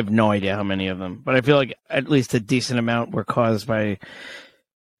all of them. I have no idea how many of them, but I feel like at least a decent amount were caused by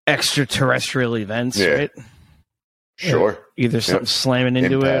extraterrestrial events, right? Sure. Either something slamming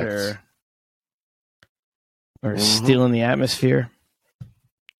into it or stealing the atmosphere.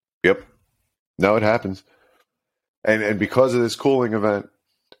 Yep. No, it happens. And because of this cooling event,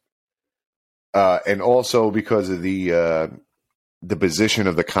 and also because of the position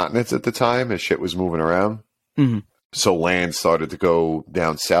of the continents at the time as shit was moving around. Mm-hmm. So land started to go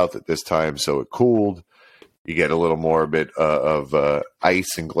down south at this time, so it cooled. You get a little more bit of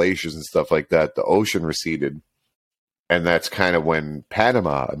ice and glaciers and stuff like that. The ocean receded, and that's kind of when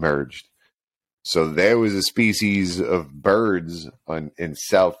Panama emerged. So there was a species of birds in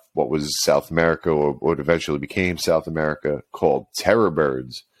what was South America, or what eventually became South America, called terror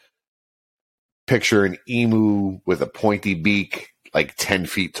birds. Picture an emu with a pointy beak, like 10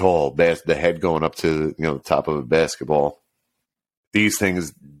 feet tall, the head going up to the top of a basketball. These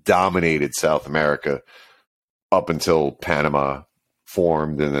things dominated South America up until Panama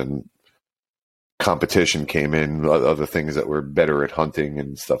formed, and then competition came in, other things that were better at hunting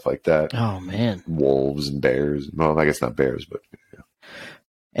and stuff like that. Oh, man. Wolves and bears. Well, I guess not bears, but...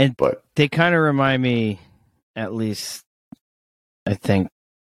 Yeah. But they kind of remind me, at least, I think,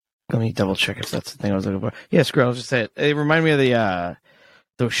 let me double check if that's the thing I was looking for. Yeah, screw it, I'll just say it. They remind me of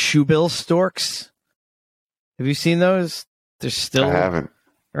those shoebill storks. Have you seen those? They're still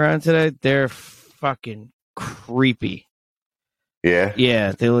around today. They're fucking creepy. Yeah?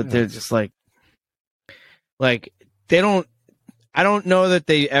 Yeah, they're just like they don't. I don't know that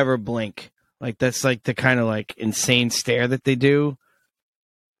they ever blink. Like that's like the kind of like insane stare that they do.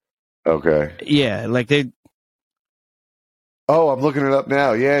 Okay. Yeah, like they. Oh, I'm looking it up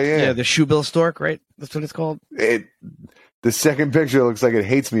now. Yeah, the shoebill stork, right? That's what it's called. The second picture looks like it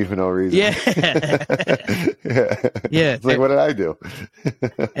hates me for no reason. Yeah. Yeah. It's like, what did I do?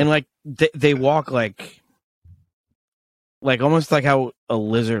 And like they walk like almost like how a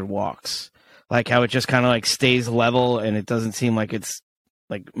lizard walks, like how it just kind of like stays level and it doesn't seem like it's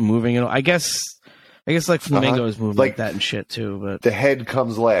like moving at all. I guess like flamingos move like that and shit too, but the head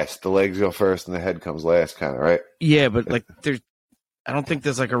comes last. The legs go first and the head comes last, kind of, right? Yeah, but like I don't think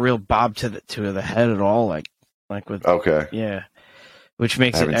there's like a real bob to the head at all. Like with yeah, which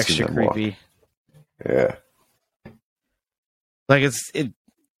makes it extra creepy. Yeah, like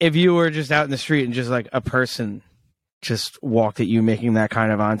if you were just out in the street and just like a person just walked at you, making that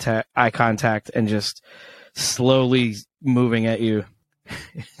kind of eye contact and just slowly moving at you.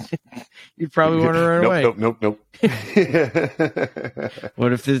 You'd probably want to run away. Nope.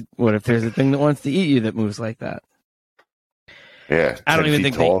 What if there's a thing that wants to eat you that moves like that? Yeah, I don't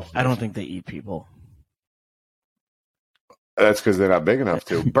think they eat people. That's because they're not big enough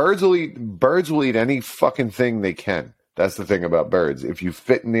to. Birds will eat any fucking thing they can. That's the thing about birds. If you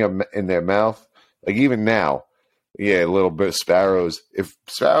fit in their mouth, like even now, yeah, a little bit of sparrows. If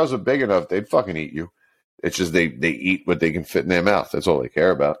sparrows are big enough, they'd fucking eat you. It's just they eat what they can fit in their mouth. That's all they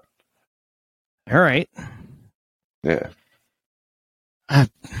care about. All right. Yeah.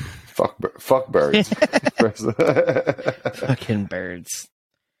 Fuck birds. Fucking birds.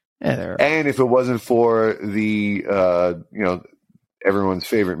 Yeah, and if it wasn't for the everyone's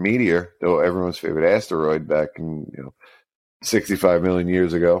favorite meteor, though everyone's favorite asteroid back in 65 million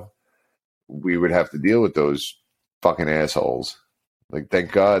years ago, we would have to deal with those fucking assholes. Like,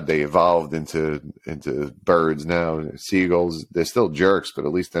 thank God they evolved into birds now. Seagulls, they're still jerks, but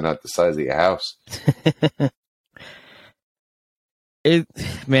at least they're not the size of your house.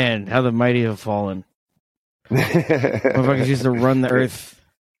 Man, how the mighty have fallen. Motherfuckers used to run the earth.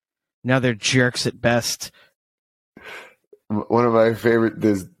 Now they're jerks at best. One of my favorite,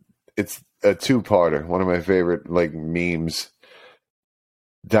 it's a two-parter. One of my favorite, like, memes.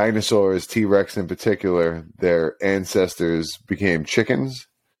 Dinosaurs, T-Rex in particular, their ancestors became chickens.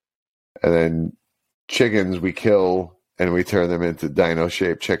 And then chickens we kill and we turn them into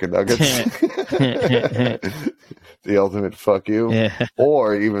dino-shaped chicken nuggets. The ultimate fuck you. Yeah.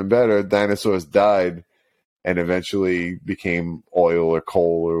 Or even better, dinosaurs died and eventually became oil or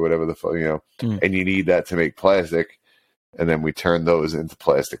coal or whatever the fuck, and you need that to make plastic. And then we turn those into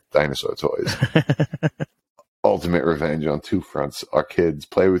plastic dinosaur toys. Ultimate revenge on two fronts. Our kids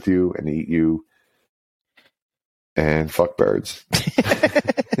play with you and eat you and fuck birds.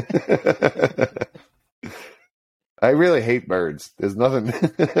 I really hate birds. There's nothing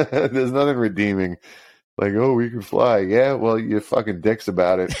redeeming. Like, oh, we can fly. Yeah, well, your fucking dick's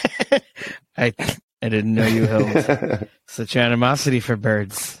about it. I didn't know you held such animosity for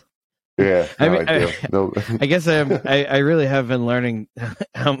birds. Yeah, I do. No. I guess I really have been learning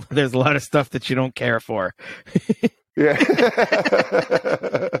there's a lot of stuff that you don't care for. Yeah.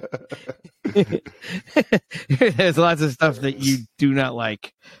 There's lots of stuff that you do not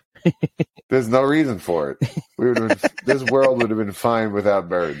like. There's no reason for it. This world would have been fine without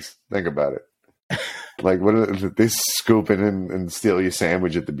birds. Think about it. Like, what are they scooping in and steal your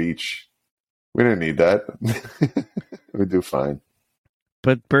sandwich at the beach? We don't need that. We do fine.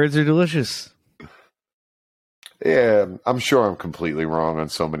 But birds are delicious. Yeah, I'm sure I'm completely wrong on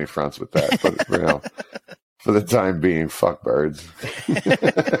so many fronts with that. But, for the time being, fuck birds.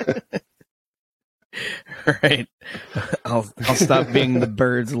 Right. I'll stop being the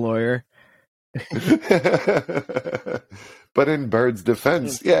birds lawyer. But in birds'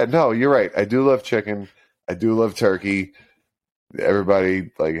 defense, yeah, no, you're right. I do love chicken. I do love turkey.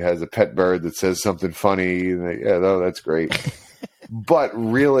 Everybody has a pet bird that says something funny. Yeah, no, that's great. But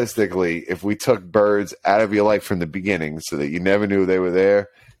realistically, if we took birds out of your life from the beginning so that you never knew they were there,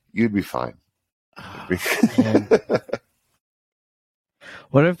 you'd be fine.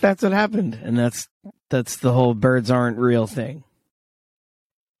 What if that's what happened? And that's the whole birds aren't real thing.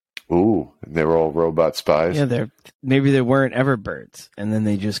 Ooh, and they were all robot spies. Yeah, maybe they weren't ever birds, and then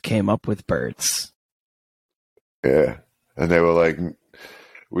they just came up with birds. Yeah, and they were like,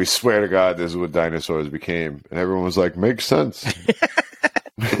 "We swear to God, this is what dinosaurs became," and everyone was like, "Makes sense."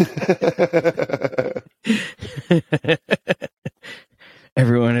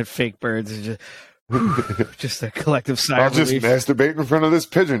 Everyone at Fake Birds is just a collective sigh. I'll just masturbate in front of this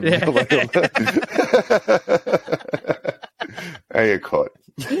pigeon. Yeah. Hey, you caught.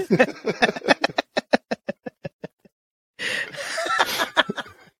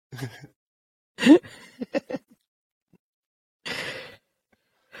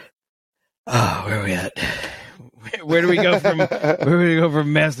 Oh, where are we at? Where do we go from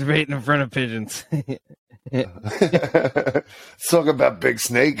masturbating in front of pigeons? Let's talk about big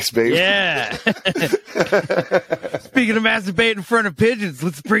snakes, baby. Yeah. Speaking of masturbating in front of pigeons,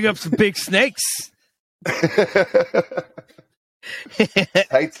 let's bring up some big snakes.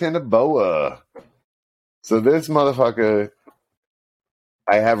 Titanoboa. So this motherfucker,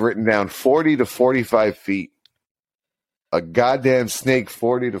 I have written down 40 to 45 feet. A goddamn snake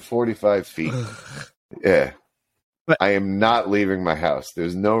 40 to 45 feet. Yeah. But I am not leaving my house.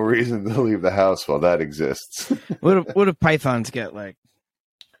 There's no reason to leave the house while that exists. What do pythons get like?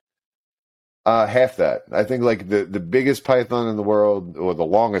 Half that. I think like the biggest python in the world, or the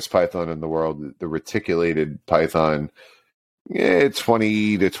longest python in the world, the reticulated python, 20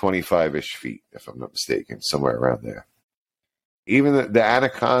 to 25-ish feet, if I'm not mistaken, somewhere around there. Even the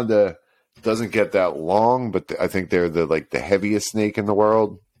anaconda doesn't get that long, but I think they're the heaviest snake in the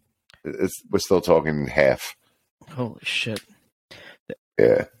world. We're still talking half. Holy shit.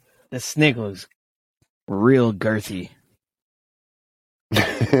 Yeah. The snake looks real girthy.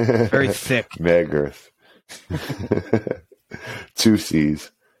 Very thick. Mad girth. 2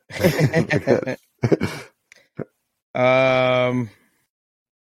 C's. Oh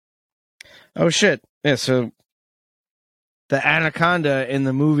shit. Yeah, so the anaconda in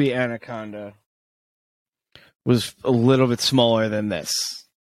the movie Anaconda was a little bit smaller than this.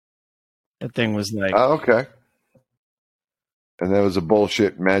 That thing was like... Oh, okay. And that was a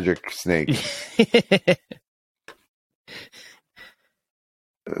bullshit magic snake.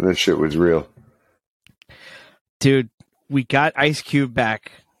 This shit was real. Dude, we got Ice Cube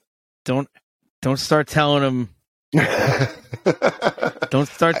back. Don't start telling him Don't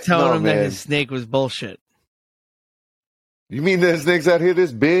start telling him that man. his snake was bullshit. You mean there's snakes out here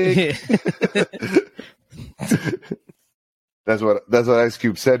this big? That's what Ice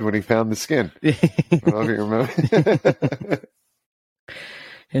Cube said when he found the skin. I don't know if you remember.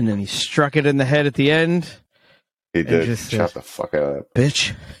 And then he struck it in the head at the end. He did. Just Shot the fuck out of that.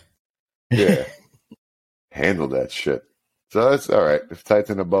 Bitch. Yeah. Handled that shit. So that's all right. If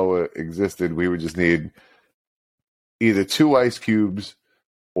Titan and Boa existed, we would just need either 2 ice cubes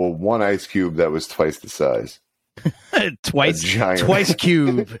or 1 ice cube that was twice the size. Twice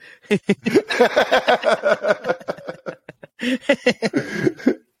cube.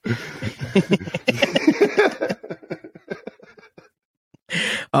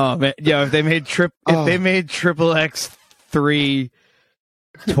 Oh man, yeah. If they made triple X 3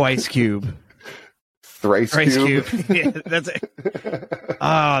 twice cube, thrice cube. Yeah, that's it.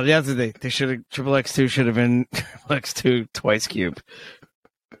 Oh, that's the thing. They should have triple X2 should have been triple X2 twice cube.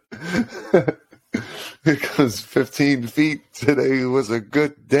 Because 15 feet today was a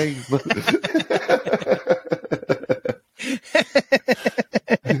good day.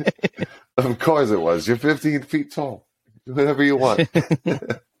 Of course it was. You're 15 feet tall. Do whatever you want.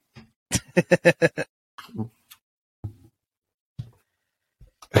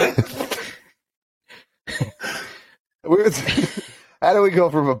 How do we go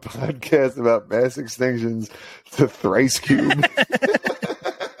from a podcast about mass extinctions to thrice cube?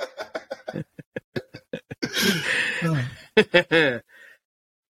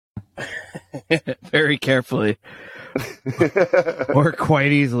 Very carefully. Or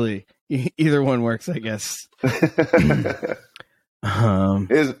quite easily. Either one works, I guess. All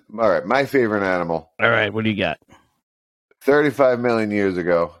right, my favorite animal. All right, what do you got? 35 million years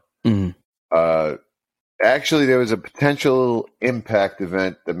ago. Mm-hmm. Actually, there was a potential impact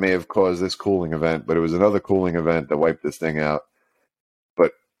event that may have caused this cooling event, but it was another cooling event that wiped this thing out.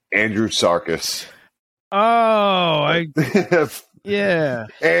 But Andrew Sarkis. Oh, yeah.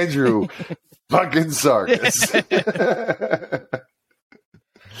 Andrew fucking Sarkis.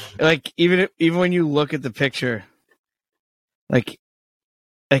 Like even when you look at the picture, like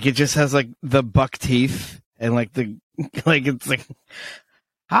it just has like the buck teeth and like it's like,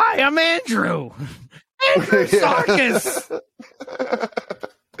 hi, I'm Andrew Sarkis.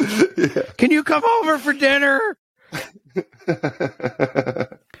 Yeah. Can you come over for dinner?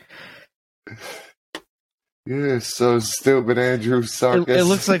 You're so stupid, Andrew Sarkis. It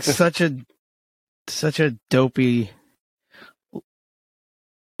looks like such a dopey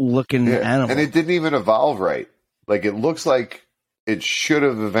looking animal, and it didn't even evolve right. Like it looks like it should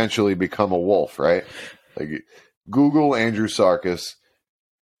have eventually become a wolf, right? Like Google Andrew Sarkis,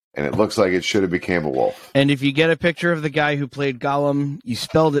 and it looks like it should have became a wolf. And if you get a picture of the guy who played Gollum, you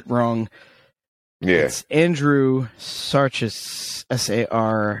spelled it wrong. Yeah, it's Andrew Sarchus, Sarchus.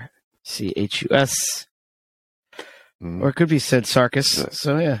 Or it could be said Sarkis.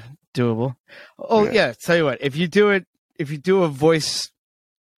 So yeah, doable. Oh yeah, tell you what, if you do a voice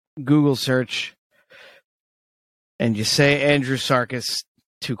Google search and you say Andrew Sarkis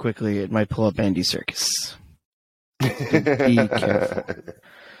too quickly, it might pull up Andy Serkis. Be careful.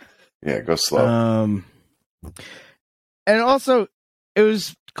 Yeah, go slow. And also, it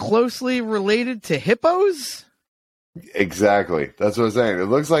was closely related to hippos. Exactly. That's what I'm saying. It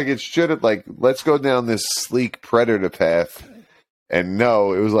looks like it should have, like, let's go down this sleek predator path. And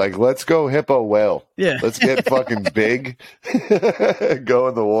no, it was like, let's go hippo whale. Yeah. Let's get fucking big, go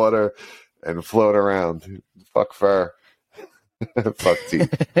in the water, and float around. Fuck fur. Fuck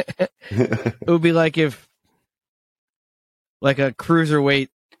teeth. It would be like if, like a cruiserweight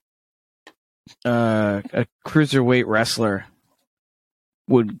wrestler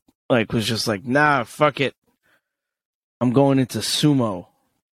was just like, nah, fuck it. I'm going into sumo.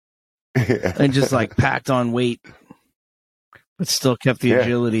 Yeah. And just like packed on weight, but still kept the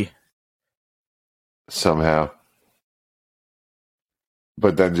agility. Somehow.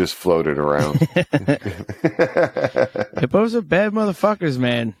 But then just floated around. Hippos are bad motherfuckers,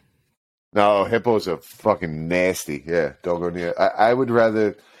 man. No, hippos are fucking nasty. Yeah, don't go near. I would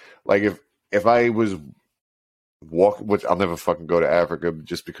rather, like, if I was walking, which I'll never fucking go to Africa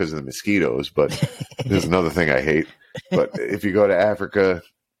just because of the mosquitoes, but there's another thing I hate. But if you go to Africa,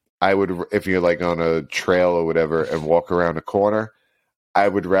 I would, if you're like on a trail or whatever and walk around a corner, I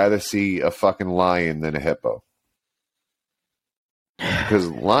would rather see a fucking lion than a hippo. Because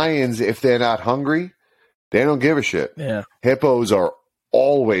lions, if they're not hungry, they don't give a shit. Yeah. Hippos are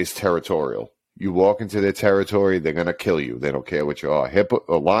always territorial. You walk into their territory, they're going to kill you. They don't care what you are.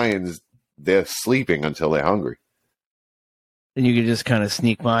 Lions, they're sleeping until they're hungry. And you can just kind of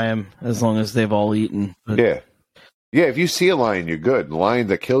sneak by them as long as they've all eaten. But yeah. Yeah, if you see a lion, you're good. The lion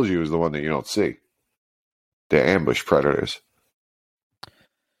that kills you is the one that you don't see. They're ambush predators.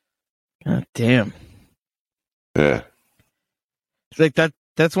 God damn. Yeah. It's like that.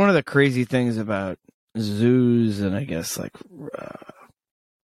 That's one of the crazy things about zoos, and I guess like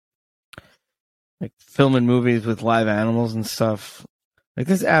filming movies with live animals and stuff. Like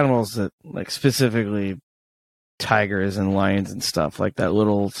there's animals that, like, specifically tigers and lions and stuff, like that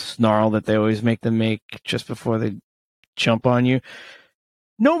little snarl that they always make them make just before they jump on you.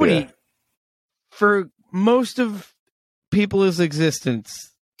 Nobody, for most of people's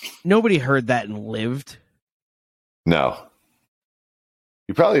existence, nobody heard that and lived. No.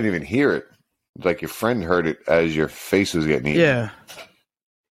 You probably didn't even hear it. Like your friend heard it as your face was getting eaten. Yeah.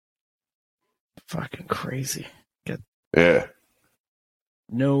 Fucking crazy. Yeah.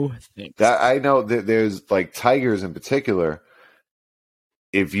 No thanks. That I know that there's like tigers in particular.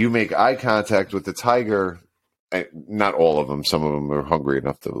 If you make eye contact with the tiger, not all of them, some of them are hungry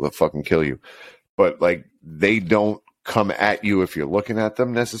enough to fucking kill you, but like they don't come at you if you're looking at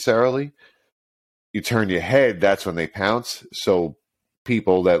them necessarily. You turn your head, that's when they pounce. So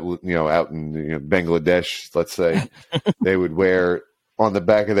people that, out in Bangladesh, let's say, they would wear on the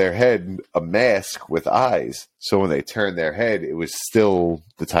back of their head a mask with eyes. So when they turned their head, it was still,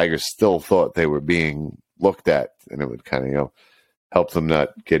 the tigers still thought they were being looked at, and it would kind of, help them not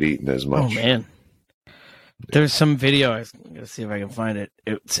get eaten as much. Oh, man. There's some video, I'm going to see if I can find it.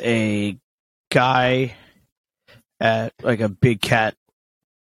 It's a guy at like a big cat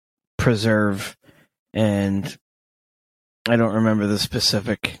preserve, and I don't remember the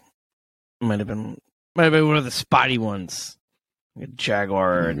specific. Might have been one of the spotty ones. A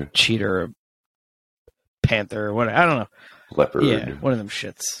jaguar or a cheetah or a panther or whatever. I don't know. Leopard. Yeah, one of them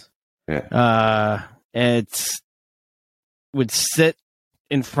shits. Yeah. It would sit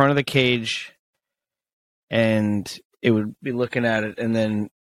in front of the cage, and it would be looking at it, and then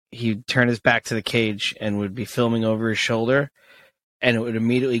he'd turn his back to the cage and would be filming over his shoulder, and it would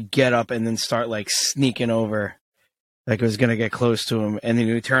immediately get up and then start like sneaking over, like it was going to get close to him, and then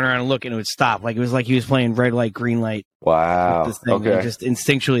he would turn around and look, and it would stop. Like it was like he was playing red light, green light. Wow. This thing. Okay. And just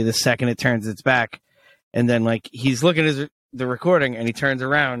instinctually, the second it turns its back, and then like he's looking at the recording, and he turns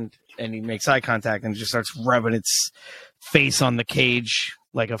around and he makes eye contact and just starts rubbing its face on the cage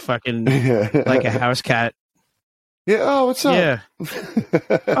like a fucking like a house cat. Yeah. Oh, what's up? Yeah.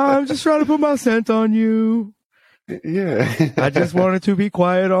 I'm just trying to put my scent on you. Yeah. I just wanted to be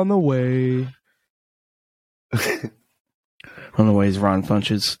quiet on the way. On the way is Ron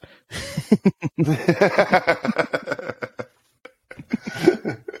Funches.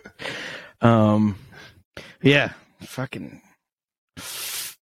 Yeah, fucking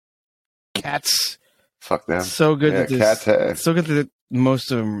cats. Fuck them. So good. Yeah, cats have. So good that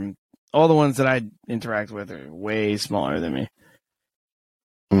most of them, all the ones that I interact with, are way smaller than me.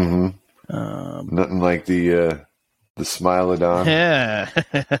 Mm-hmm. Nothing like the Smilodon. Yeah.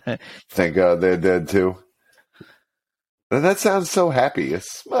 Thank God they're dead too. And that sounds so happy. A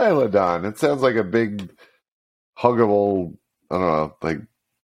Smilodon. It sounds like a big, huggable, I don't know, like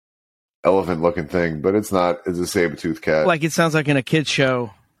elephant-looking thing, but it's not. It's a saber-toothed cat. Like it sounds like in a kid's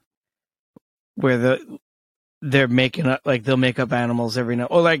show where they're making up, like they'll make up animals every now,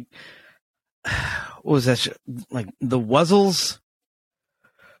 or like what was that? Like the Wuzzles,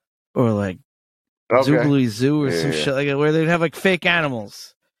 or like Zoogley Zoo or some shit like that, where they'd have like fake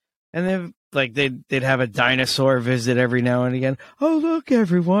animals, and they'd have a dinosaur visit every now and again. Oh, look,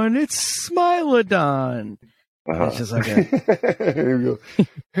 everyone, it's Smilodon. It's just like Here we go.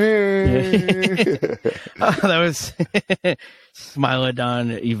 Hey. Oh, that was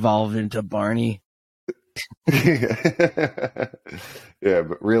Smilodon evolved into Barney. Yeah,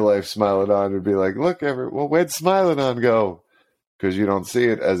 but real life Smilodon would be like, look, where'd Smilodon go? Because you don't see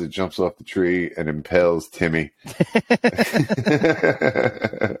it as it jumps off the tree and impales Timmy.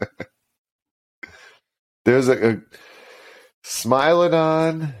 There's a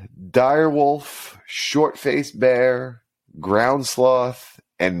Smilodon, direwolf, short-faced bear, ground sloth,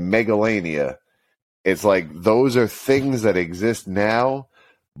 and megalania. It's like those are things that exist now,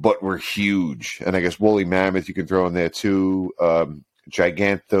 but were huge. And I guess woolly mammoth you can throw in there too.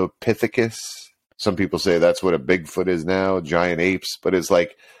 Gigantopithecus. Some people say that's what a Bigfoot is now, giant apes. But it's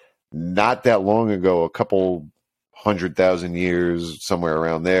like not that long ago, a couple 100,000 years, somewhere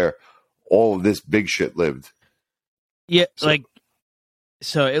around there, all of this big shit lived. Yeah,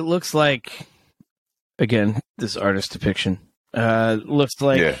 so it looks like, again, this artist depiction looks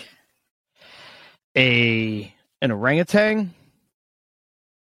like an orangutan.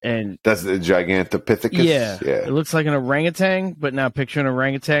 And that's the Gigantopithecus? Yeah. It looks like an orangutan, but now picture an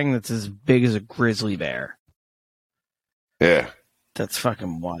orangutan that's as big as a grizzly bear. Yeah, That's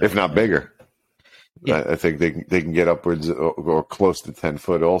fucking wild. if not bigger. Yeah. I think they can get upwards or close to 10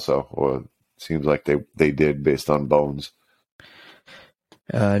 foot also, or it seems like they did based on bones.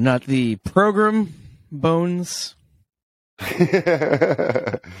 Not the program bones.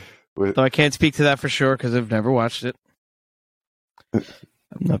 Though I can't speak to that for sure because I've never watched it. I'm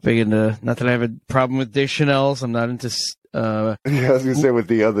not big into. Not that I have a problem with Deschanel's. I'm not into. I was gonna say with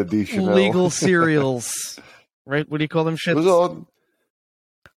the other Deschanel legal serials, right? What do you call them? Shits. It was all,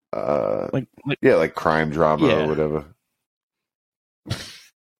 like crime drama or whatever.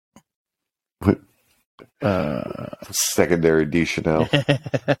 Secondary Deschanel.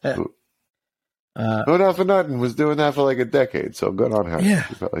 No, not for nothing. Was doing that for like a decade, so good on her. Yeah,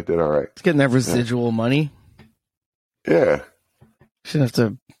 she probably did all right. It's getting that residual money. Yeah, shouldn't have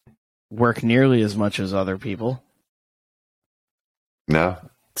to work nearly as much as other people. No,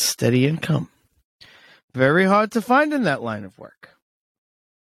 steady income. Very hard to find in that line of work.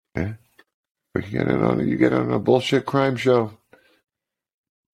 Yeah, but you get on a bullshit crime show.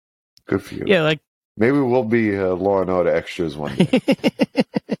 Good for you. Yeah, like maybe we'll be Law and Order extras one day.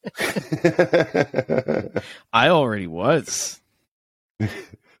 I already was.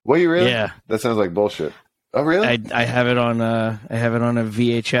 Well, you really? Yeah. That sounds like bullshit. Oh, really? I have it on a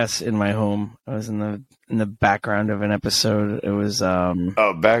VHS in my home. I was in the background of an episode. It was I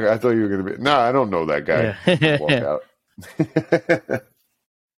thought you were gonna be. No, I don't know that guy. Yeah. Walk out.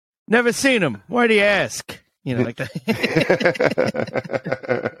 Never seen him. Why do you ask? You know, like that.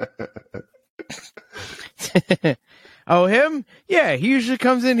 Oh, him? Yeah, he usually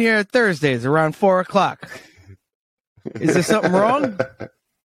comes in here Thursdays around 4:00. Is there something wrong?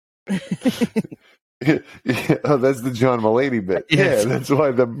 Oh, that's the John Mulaney bit. Yes. Yeah, that's why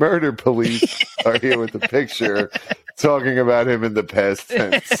the murder police are here with the picture talking about him in the past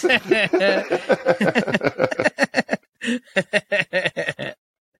tense.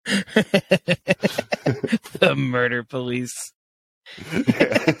 The murder police.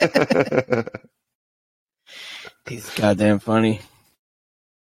 He's goddamn funny.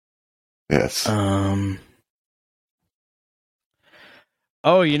 Yes.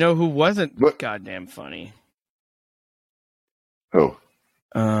 Oh, you know who wasn't goddamn funny? Who?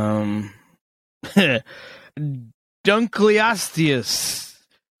 Dunkleosteus.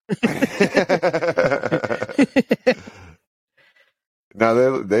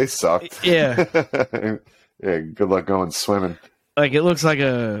 No, they sucked. Yeah. Yeah. Good luck going swimming. Like it looks like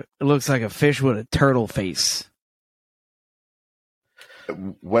a fish with a turtle face.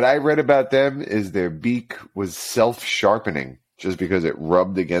 What I read about them is their beak was self-sharpening just because it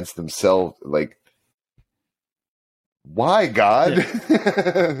rubbed against themselves. Like, why, God?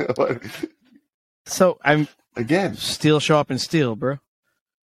 Yeah. So I'm again steel sharpen steel, bro.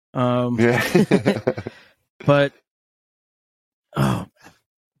 Yeah. But what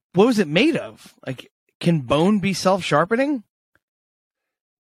was it made of? Like, can bone be self-sharpening?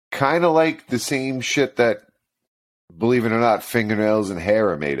 Kind of like the same shit that, believe it or not, fingernails and hair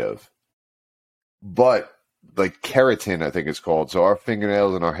are made of. But like keratin, I think it's called. So our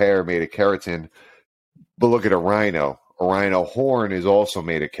fingernails and our hair are made of keratin. But look at a rhino. A rhino horn is also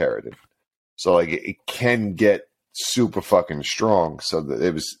made of keratin. So like it can get super fucking strong. So that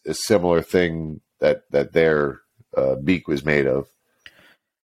it was a similar thing that their beak was made of.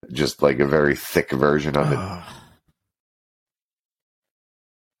 Just like a very thick version of it.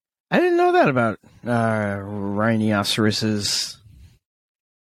 I didn't know that about rhinoceroses.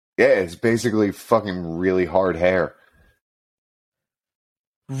 Yeah, it's basically fucking really hard hair.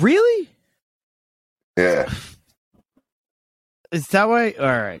 Really? Yeah. Is that why? All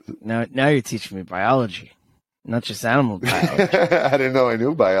right. Now you're teaching me biology, not just animal biology. I didn't know I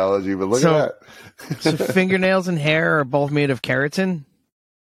knew biology, but look at that. So fingernails and hair are both made of keratin?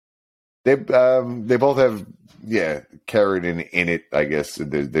 They both have keratin in it. I guess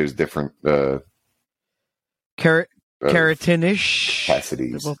there's different keratinish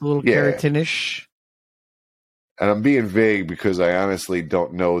capacities. They're both a little keratinish. And I'm being vague because I honestly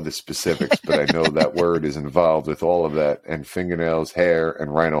don't know the specifics, but I know that word is involved with all of that. And fingernails, hair,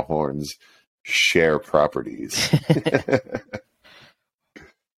 and rhino horns share properties.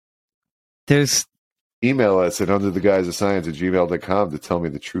 There's email us at undertheguiseofscience@gmail.com to tell me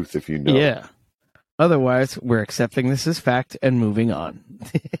the truth if you know. Yeah. Otherwise, we're accepting this as fact and moving on.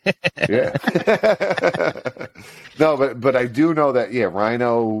 Yeah. No, but I do know that,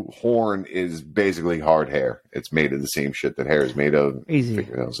 rhino horn is basically hard hair. It's made of the same shit that hair is made of. Easy.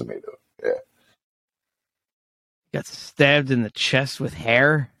 Fingernails are made of. Yeah. Got stabbed in the chest with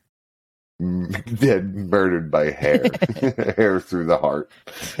hair? Dead, murdered by hair. Hair through the heart.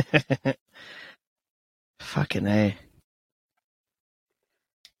 Fucking A.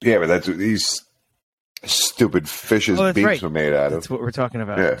 Yeah, but that's what these stupid fishes' Oh, that's beaks right. were made out That's of. what we're talking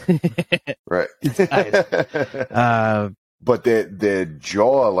about. Yeah. Right. But their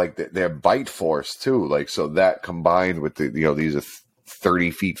jaw, like their bite force too, like so that combined with these are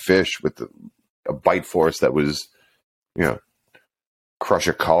 30 feet fish with a bite force that was, crush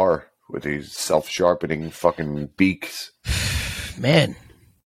a car with these self-sharpening fucking beaks. Man.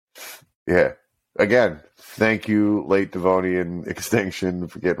 Yeah. Again, thank you, late Devonian extinction,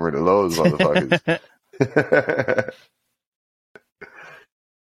 for getting rid of those motherfuckers.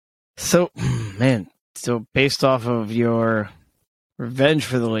 So, man, based off of your revenge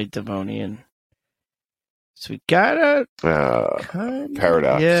for the late Devonian, so we got a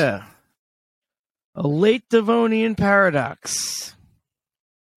paradox. Yeah. A late Devonian paradox.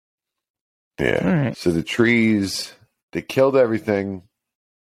 Yeah. All right. So the trees, they killed everything.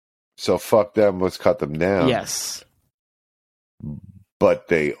 So fuck them, let's cut them down. Yes. But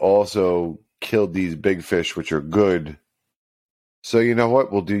they also killed these big fish, which are good. So you know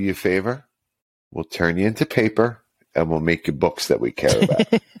what? We'll do you a favor. We'll turn you into paper, and we'll make you books that we care about.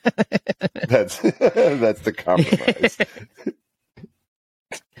 That's the compromise.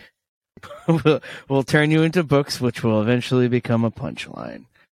 We'll turn you into books, which will eventually become a punchline.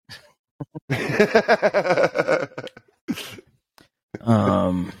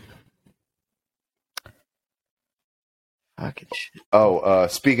 Fucking shit. Oh,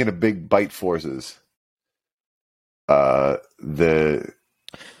 speaking of big bite forces, the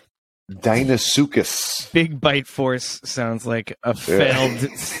Deinosuchus. Big Bite Force sounds like a failed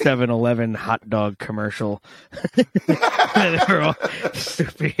 7-Eleven hot dog commercial. And they're all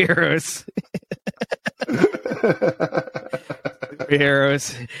superheroes.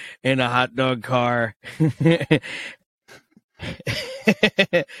 Superheroes in a hot dog car.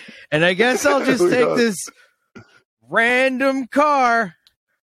 And I guess I'll just take this random car.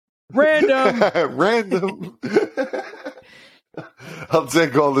 Random. I'll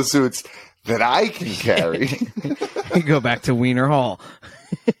take all the suits that I can carry. Go back to Wiener Hall.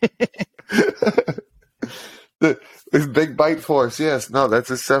 The Big Bite Force, yes. No, that's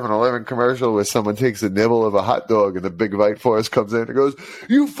a 7-Eleven commercial where someone takes a nibble of a hot dog and the Big Bite Force comes in and goes,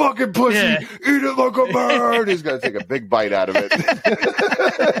 "You fucking pussy, eat it like a bird." He's going to take a big bite out of it.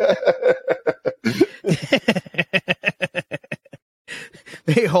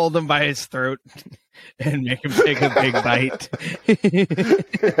 They hold him by his throat and make him take a big bite.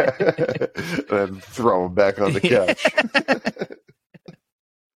 And throw him back on the couch.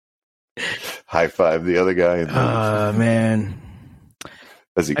 High five the other guy. Oh, man.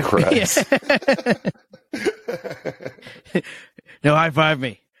 As he cries. No, high five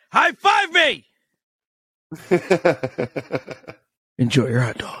me. High five me! Enjoy your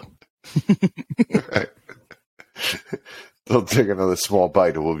hot dog. Right. They'll take another small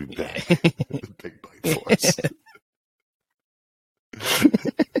bite and we'll be back. Big Bite Force.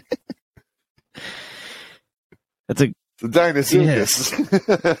 That's a the Deinosuchus.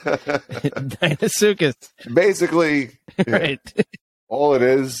 Deinosuchus. Basically, Right. all it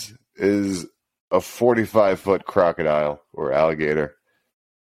is a 45-foot crocodile or alligator.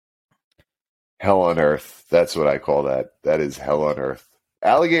 Hell on earth. That's what I call that. That is hell on earth.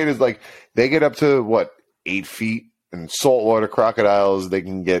 Alligators, like, they get up to, 8 feet? And saltwater crocodiles, they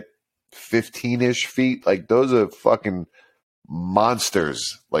can get 15-ish feet. Like, those are fucking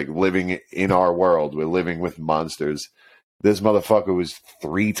monsters, like, living in our world. We're living with monsters. This motherfucker was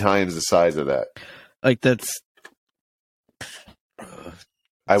 3 times the size of that. Like, that's...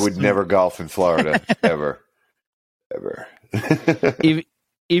 I would never golf in Florida, ever. Ever.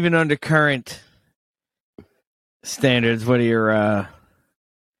 even under current standards, what are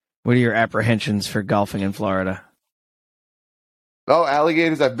your apprehensions for golfing in Florida? Oh,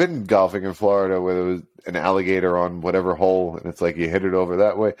 alligators. I've been golfing in Florida where there was an alligator on whatever hole, and it's like you hit it over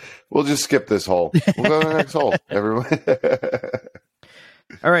that way. We'll just skip this hole. We'll go to the next hole, everyone.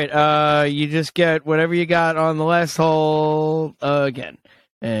 All right. You just get whatever you got on the last hole again.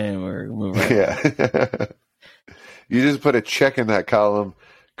 And we're moving on. Yeah. You just put a check in that column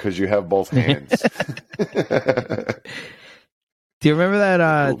because you have both hands. Do you remember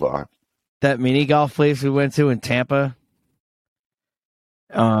Move on. that mini golf place we went to in Tampa?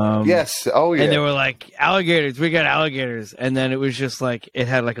 Yes. Oh, yeah. And they were like, alligators, we got alligators. And then it was just like, it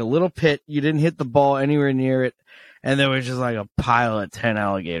had like a little pit. You didn't hit the ball anywhere near it. And there was just like a pile of 10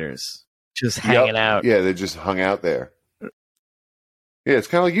 alligators just hanging out. Yeah, they just hung out there. Yeah, it's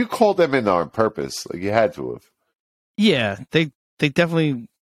kind of like you called them in there on purpose. Like you had to have. Yeah, they definitely,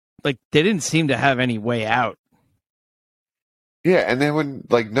 like, they didn't seem to have any way out. Yeah, and then when,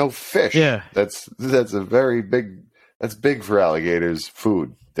 like, no fish. Yeah. That's a very big, That's big for alligators.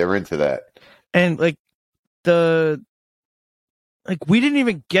 Food. They're into that. And we didn't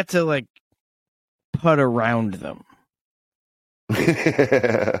even get to putt around them.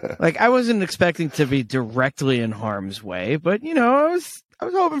 I wasn't expecting to be directly in harm's way, but I was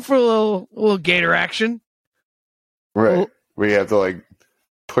hoping for a little gator action. Right. Where you have to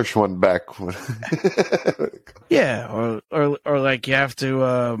push one back. Yeah, or you have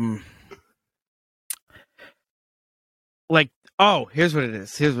to here's what it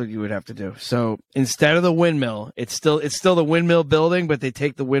is. Here's what you would have to do. So instead of the windmill, it's still the windmill building, but they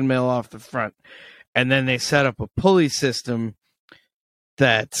take the windmill off the front, and then they set up a pulley system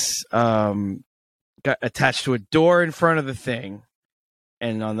that's got attached to a door in front of the thing,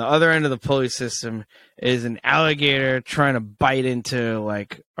 and on the other end of the pulley system is an alligator trying to bite into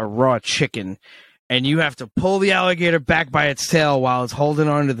a raw chicken, and you have to pull the alligator back by its tail while it's holding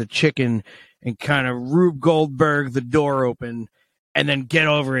onto the chicken and kind of Rube Goldberg the door open, and then get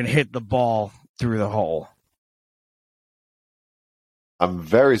over and hit the ball through the hole. I'm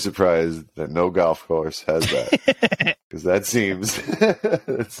very surprised that no golf course has that, because that seems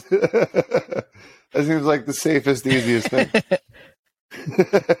like the safest, easiest thing.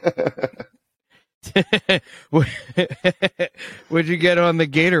 Would you get on the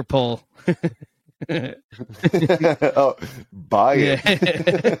gator pole? Oh, buy it.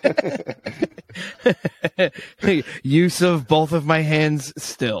 Use of both of my hands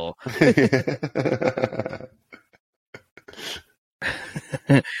still.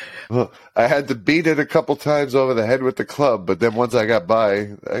 Well, I had to beat it a couple times over the head with the club, but then once I got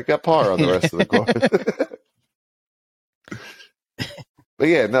by, I got par on the rest of the course. But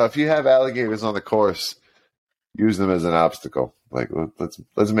yeah, no, if you have alligators on the course, use them as an obstacle.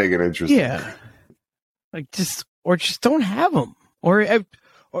 Let's make it interesting. Yeah. Just don't have them, or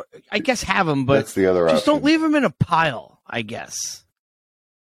I guess have them, but that's the other just option. Don't leave them in a pile. I guess.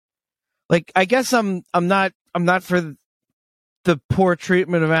 I guess I'm not for the poor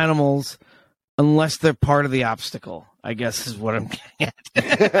treatment of animals unless they're part of the obstacle. I guess is what I'm getting at.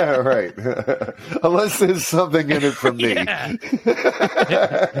 Yeah, right. Unless there's something in it for me. Yeah.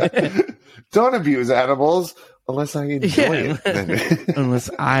 Don't abuse animals unless I enjoy it. Unless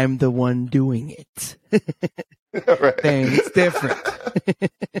I'm the one doing it. Right. Then it's different.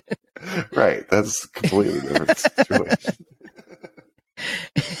 Right. That's a completely different situation.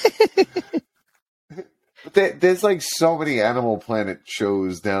 But there's so many Animal Planet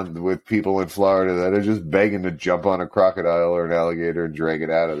shows down with people in Florida that are just begging to jump on a crocodile or an alligator and drag it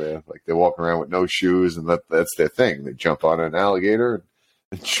out of there. They walk around with no shoes, and that's their thing. They jump on an alligator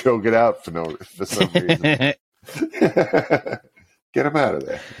and choke it out for some reason. Get them out of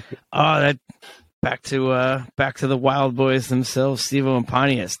there. Oh, that back to the Wild Boys themselves, Steve-O and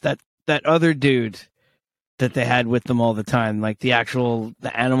Pontius. That other dude that they had with them all the time, the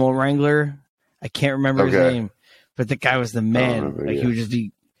animal wrangler. I can't remember his name, but the guy was the man. He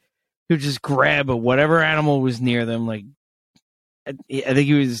would just grab whatever animal was near them. I think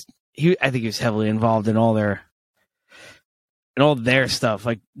he was heavily involved in all their stuff.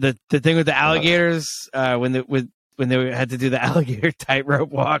 The thing with the alligators, when they had to do the alligator tightrope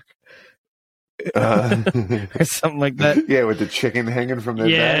walk. Or something like that. Yeah, with the chicken hanging from their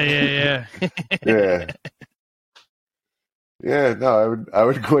back. Yeah. Yeah, no, I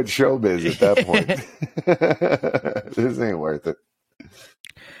would quit showbiz at that point. This ain't worth it.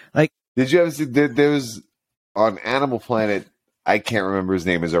 Did you ever see? There was on Animal Planet. I can't remember his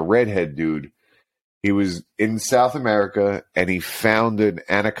name. Is a redhead dude. He was in South America and he found an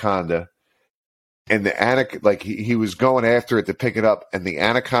anaconda. And the he was going after it to pick it up, and the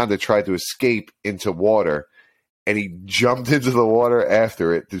anaconda tried to escape into water, and he jumped into the water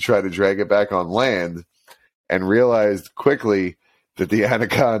after it to try to drag it back on land. And realized quickly that the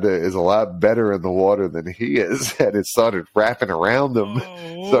anaconda is a lot better in the water than he is, and it started wrapping around him.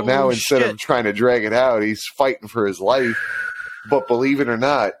 So now instead of trying to drag it out, he's fighting for his life. But believe it or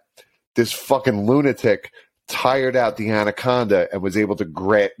not, this fucking lunatic tired out the anaconda and was able to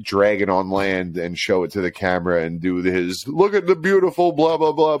drag it on land and show it to the camera and do his look at the beautiful blah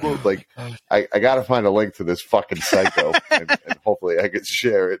blah blah blah. I gotta find a link to this fucking psycho and hopefully I can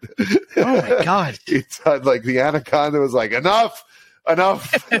share it. Oh my god! It's the anaconda was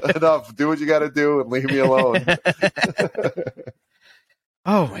enough, do what you gotta do and leave me alone.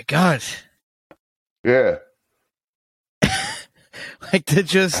 Oh my god! Yeah, to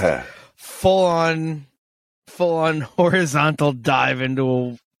just full on horizontal dive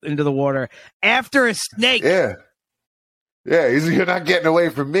into the water after a snake. Yeah. You're not getting away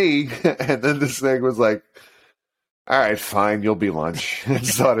from me. And then the snake was like, all right, fine, you'll be lunch. And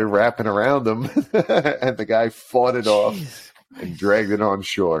started wrapping around him, and the guy fought it off and dragged it on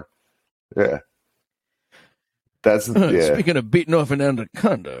shore. Yeah. That's Speaking of beating off an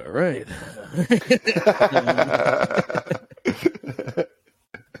anaconda, right?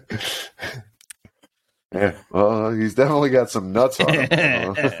 Yeah, well, he's definitely got some nuts on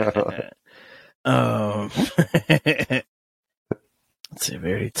him. Let's see, we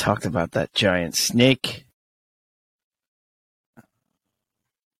already talked about that giant snake.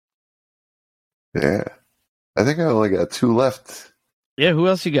 Yeah, I think I only got 2 left. Yeah, who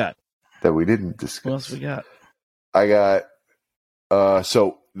else you got? That we didn't discuss. Who else we got? I got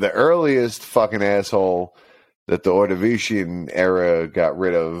so the earliest fucking asshole that the Ordovician era got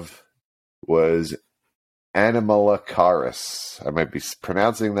rid of was Animalicaris. I might be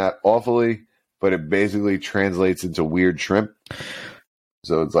pronouncing that awfully, but it basically translates into weird shrimp.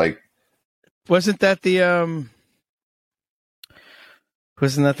 So it's like, wasn't that the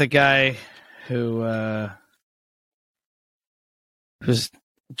guy who was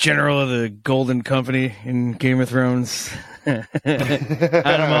general of the Golden Company in Game of Thrones?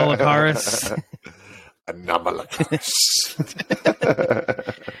 Animalicaris.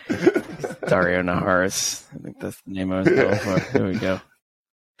 Animalicaris. Dario Naharis. I think that's the name I was going for. There we go.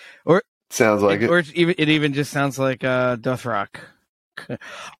 Or sounds like it. Or it even just sounds like Dothrak.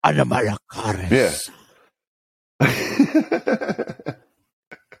 Animalicaris. Yeah.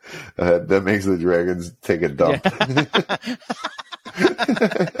 That makes the dragons take a dump.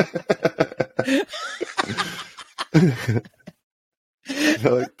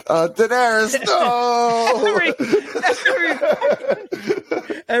 They're like, Daenerys, no!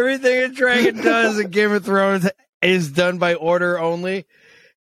 Everything a dragon does in Game of Thrones is done by order only.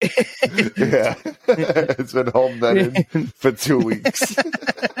 Yeah. It's been homemade for 2 weeks.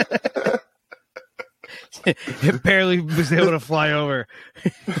 It barely was able to fly over.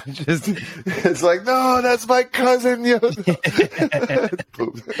 It's like, no, that's my cousin.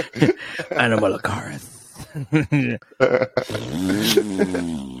 Animalicaris.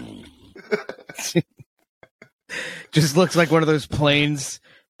 Just looks like one of those planes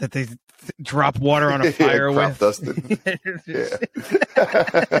that they drop water on a fire with. Dusted.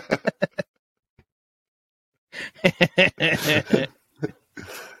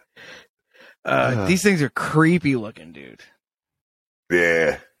 These things are creepy looking, dude.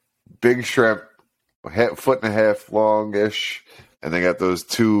 Yeah. Big shrimp, foot and a half long-ish, and they got those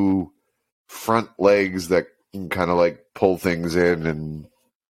 2 front legs that can kind of like pull things in, and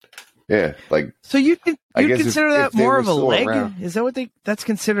yeah, like. So you consider that more of a leg? Around. Is that what that's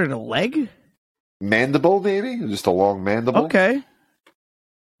considered a leg? Mandible, maybe? Just a long mandible? Okay.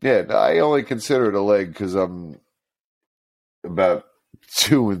 Yeah, I only consider it a leg because I'm about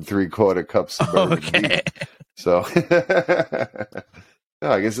 2 3/4 cups of bourbon deep. So,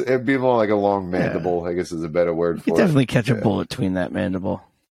 no, I guess it'd be more like a long mandible, I guess is a better word for it. You definitely catch a bullet between that mandible.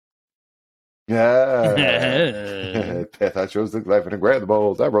 Yeah. Path I chose to life and grab the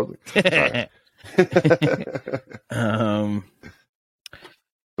balls. I wrote it.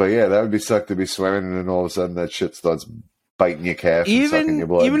 But yeah, that would be suck to be swimming and then all of a sudden that shit starts biting your calf and sucking your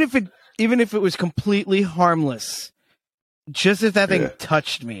blood. Even if it was completely harmless, just if that thing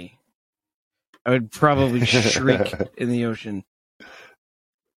touched me, I would probably shriek in the ocean.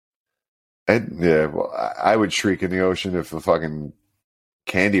 I would shriek in the ocean if a fucking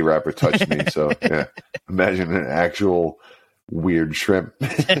candy wrapper touched me. So yeah, imagine an actual weird shrimp.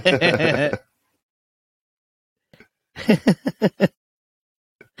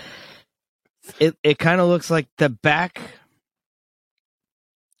 It kind of looks like the back,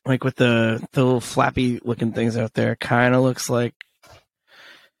 like with the little flappy looking things out there. Kind of looks like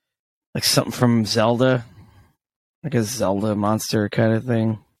something from Zelda, like a Zelda monster kind of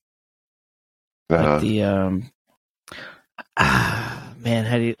thing. Like the man,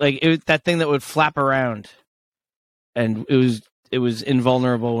 how do you that thing that would flap around, and it was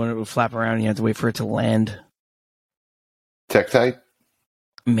invulnerable when it would flap around. And you had to wait for it to land. Tektite?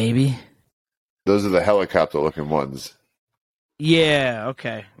 Maybe. Those are the helicopter-looking ones. Yeah,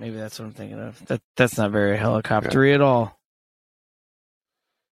 okay. Maybe that's what I'm thinking of. That's not very helicoptery at all.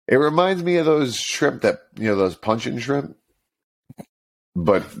 It reminds me of those shrimp those punching shrimp.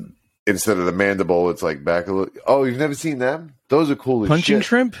 But instead of the mandible, it's like back a little. Oh, you've never seen them? Those are cool as shit. Punching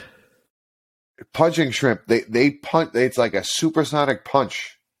shrimp? Punching shrimp. They punch. It's like a supersonic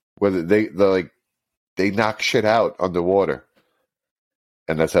punch where they knock shit out underwater.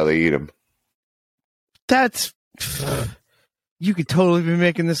 And that's how they eat them. You could totally be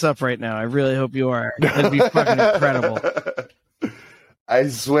making this up right now. I really hope you are. That'd be fucking incredible. I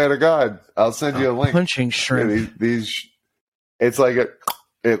swear to God, I'll send you a link. Punching shrimp. It's like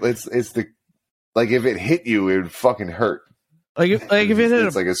it's the like if it hit you, it would fucking hurt. If it hit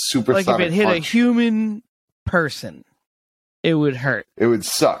it's like a supersonic like if it hit punch. a human person, it would hurt. It would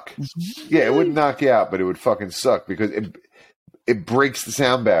suck. Yeah, it wouldn't knock you out, but it would fucking suck because it breaks the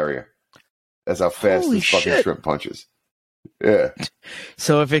sound barrier. That's how fast Holy this fucking shit. shrimp punches. Yeah.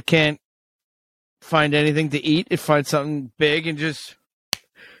 So if it can't find anything to eat, it finds something big and just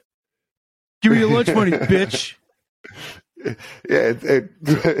give me your lunch money, bitch. Yeah,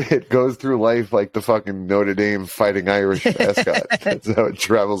 it goes through life like the fucking Notre Dame Fighting Irish mascot. That's how it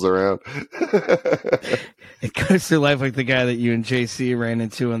travels around. It goes through life like the guy that you and JC ran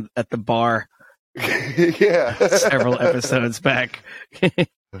into at the bar. Yeah. Several episodes back.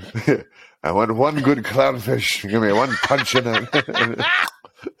 I want one good clownfish. Give me one punch in it.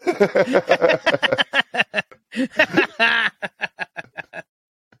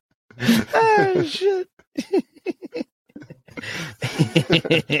 Oh, shit.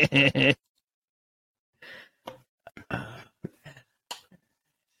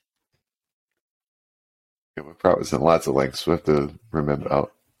 Yeah, we're probably sending lots of links. We have to remember.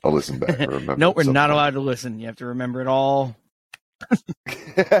 I'll listen back. And remember. No, we're not allowed to listen. You have to remember it all. You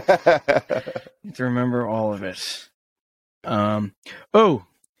have to remember all of it. Oh,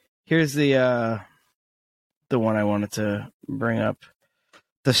 here's the one I wanted to bring up.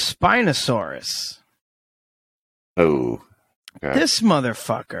 The Spinosaurus. Oh. God. This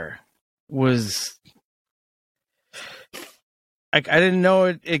motherfucker was like, I didn't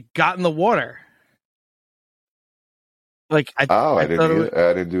know it got in the water. Like I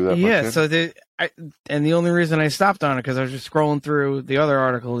didn't do that. Yeah, much so and the only reason I stopped on it because I was just scrolling through the other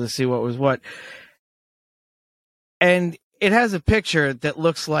article to see what was what, and it has a picture that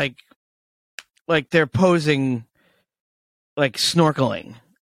looks like they're posing, like snorkeling,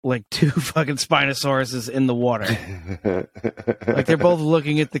 like two fucking Spinosauruses in the water, like they're both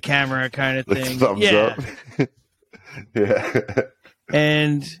looking at the camera, kind of thing. Thumbs up. Yeah,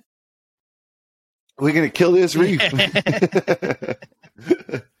 and. We're gonna kill this reef. What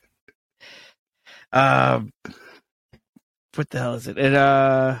the hell is it?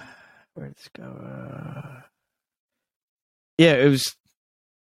 Where'd this go? Yeah, it was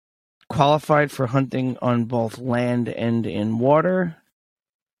qualified for hunting on both land and in water.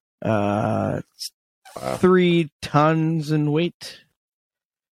 3 tons in weight,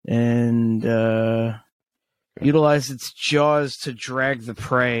 and utilized its jaws to drag the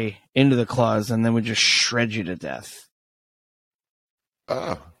prey into the claws, and then would just shred you to death.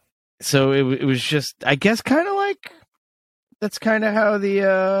 Oh. So it was just, I guess, kind of like, that's kind of how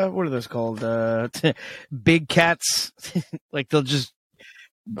the, what are those called? Big cats. Like they'll just.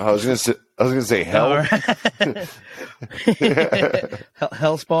 I was gonna say hell.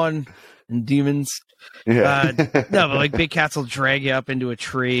 Hellspawn and demons. Yeah. No, but like big cats will drag you up into a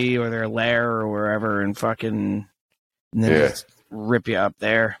tree or their lair or wherever and fucking, and then just rip you up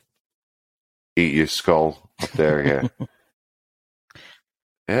there. Eat your skull up there, yeah.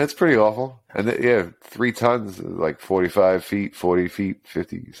 Yeah, it's pretty awful. And 3 tons, like 45 feet, 40 feet,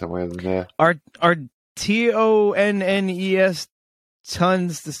 50, somewhere in there. Are TONNES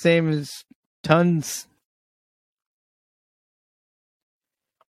tons the same as tons?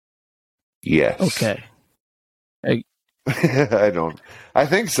 Yes. Okay. I don't. I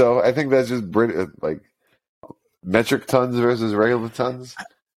think so. I think that's just like metric tons versus regular tons.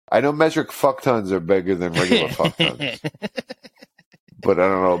 I know metric fuck tons are bigger than regular fuck tons. But I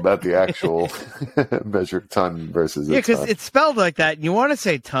don't know about the actual metric ton versus because it's spelled like that. You want to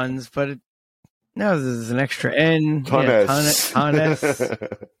say tons, but no, this is an extra N. Tonnes.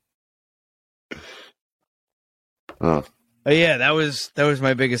 Tonnes. Oh. Yeah, that was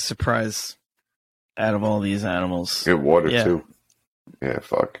my biggest surprise out of all these animals. Good water too. Yeah,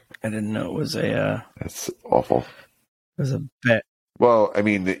 fuck. I didn't know it was a. That's awful. It was a bet. Well, I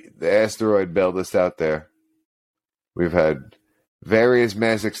mean, the asteroid bailed us out there. We've had various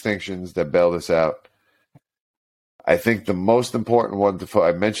mass extinctions that bailed us out. I think the most important one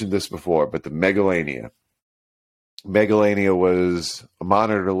I mentioned this before, but the Megalania. Megalania was a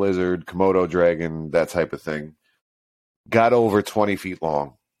monitor lizard, Komodo dragon, that type of thing. Got over 20 feet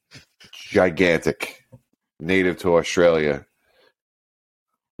long. Gigantic. Native to Australia.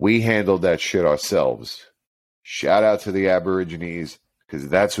 We handled that shit ourselves. Shout out to the Aborigines, because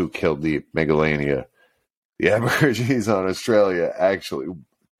that's who killed the Megalania. The Aborigines on Australia actually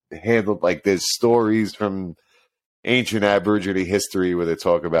handled, like, there's stories from ancient Aborigine history where they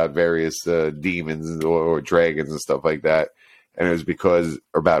talk about various demons or dragons and stuff like that. And it was because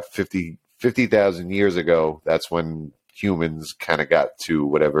about 50,000 years ago, that's when humans kind of got to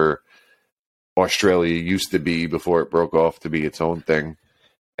whatever Australia used to be before it broke off to be its own thing,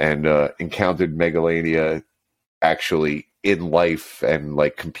 and encountered Megalania actually in life and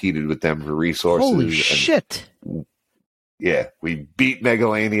like competed with them for resources. Holy and, shit. yeah, we beat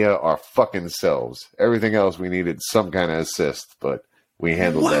Megalania our fucking selves. Everything else we needed some kind of assist, but we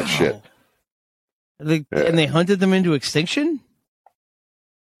handled that shit. And they hunted them into extinction?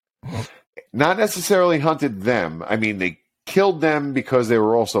 Not necessarily hunted them. I mean, they killed them because they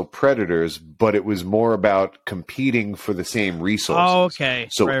were also predators, but it was more about competing for the same resources. Oh, okay.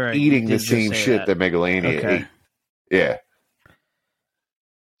 So right. eating the same shit that Megalania ate. Yeah.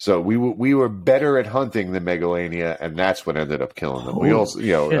 So we were better at hunting than Megalania, and that's what ended up killing them. We also,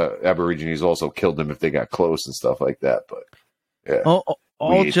 Aborigines also killed them if they got close and stuff like that. But yeah, all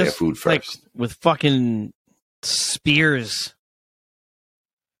we ate just their food like first. with fucking spears.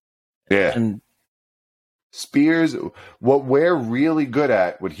 Yeah, and spears. What we're really good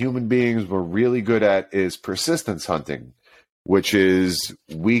at, what human beings were really good at, is persistence hunting, which is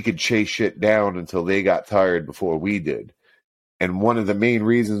we could chase shit down until they got tired before we did. And one of the main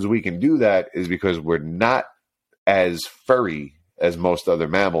reasons we can do that is because we're not as furry as most other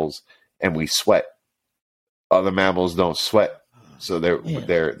mammals, and we sweat. Other mammals don't sweat, so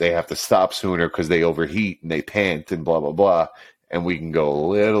they have to stop sooner because they overheat and they pant and blah blah blah. And we can go a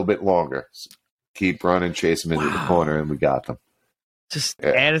little bit longer. So keep running, chase them into the corner, and we got them. Just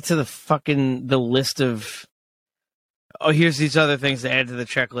add it to the list of. Oh, here's these other things to add to the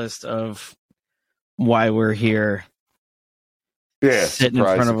checklist of why we're here. Yeah, sitting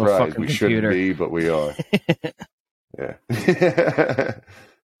surprise, in front of a fucking we computer. shouldn't be, but we are. Yeah.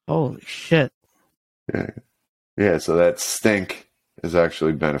 Holy shit. Yeah, so that stink is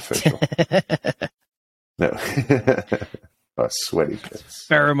actually beneficial. No. Sweaty pits.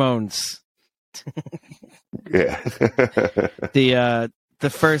 Pheromones. Yeah. The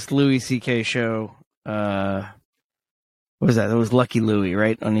first Louis C.K. show, what was that? That was Lucky Louie,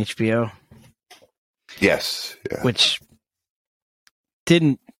 right? On HBO? Yes. Yeah. Which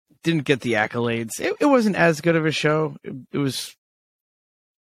didn't get the accolades. It wasn't as good of a show. It's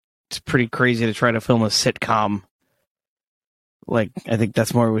pretty crazy to try to film a sitcom. Like, I think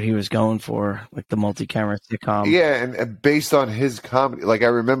that's more what he was going for, like the multi-camera sitcom. Yeah, and based on his comedy, like I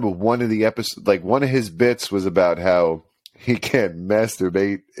remember one of the episodes, like one of his bits was about how he can't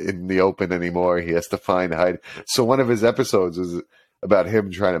masturbate in the open anymore. He has to hide. So one of his episodes was about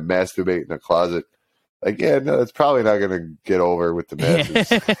him trying to masturbate in a closet. Like, yeah, no, that's probably not going to get over with the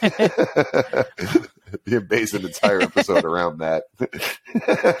masses. You base an entire episode around that.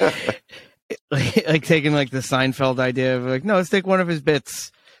 like taking like the Seinfeld idea of like, no, let's take one of his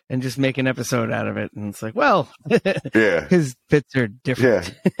bits and just make an episode out of it. And it's like, well, yeah, his bits are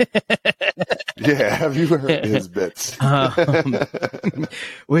different. Yeah, have you heard his bits?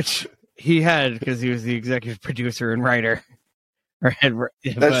 Which he had because he was the executive producer and writer.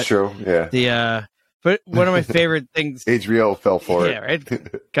 That's true. Yeah. But one of my favorite things, HBO fell for it. Yeah, right.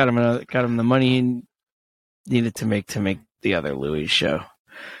 Got him the money he needed to make the other Louis show.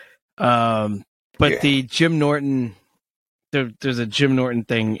 The Jim Norton, there's a Jim Norton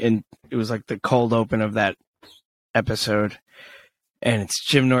thing, and it was like the cold open of that episode, and it's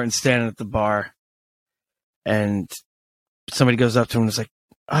Jim Norton standing at the bar, and somebody goes up to him and is like,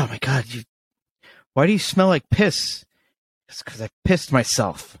 "Oh my God, why do you smell like piss?" It's because I pissed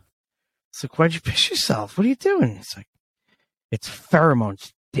myself. It's like, why'd you piss yourself? What are you doing? It's like, it's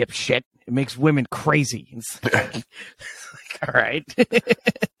pheromones, dipshit. It makes women crazy. It's like, all right.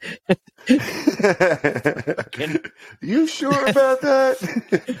 You sure about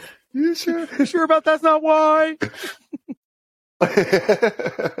that? You sure about that's not why?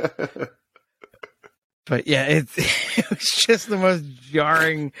 But yeah, it was just the most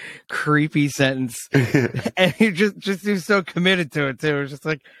jarring, creepy sentence, and he just he was so committed to it too. It was just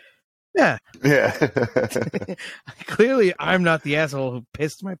like, yeah. Clearly, I'm not the asshole who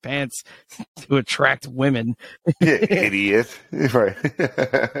pissed my pants to attract women. Yeah, idiot. Right.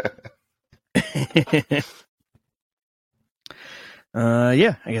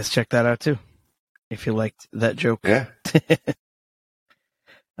 Yeah, I guess check that out too if you liked that joke. Yeah.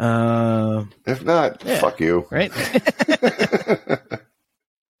 If not, fuck you. Right.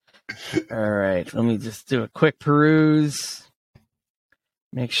 All right. Let me just do a quick peruse.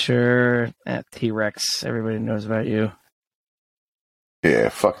 Make sure that T-Rex, everybody knows about you. Yeah,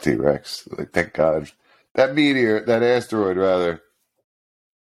 fuck T-Rex. Like, thank God. That meteor, that asteroid, rather,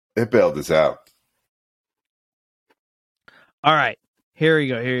 it bailed us out. All right. Here we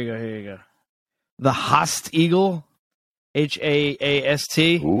go. The Haast Eagle, Haast,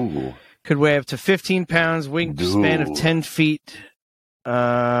 Ooh. Could weigh up to 15 pounds, wingspan of 10 feet.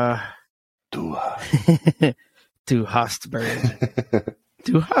 Du Hostbird.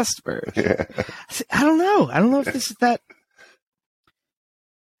 Du Hostbird. Yeah. I don't know. I don't know if this is that.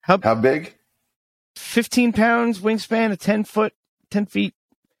 How big? 15 pounds, wingspan of 10 feet,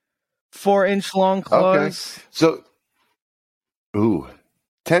 4-inch long claws. Okay. So,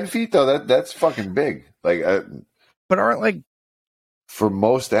 10 feet though, that's fucking big. Like, but aren't like, for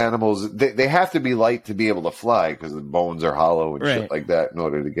most animals, they have to be light to be able to fly because the bones are hollow and shit like that in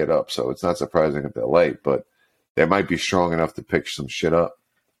order to get up. So it's not surprising that they're light, but they might be strong enough to pick some shit up.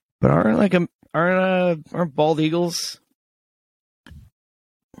 But aren't bald eagles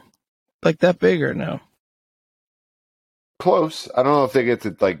like that big or no? Close. I don't know if they get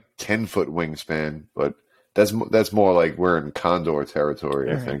to like 10-foot wingspan, but that's more like we're in condor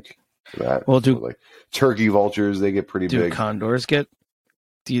territory. I think for that. Well, like turkey vultures, they get pretty big. Do condors get?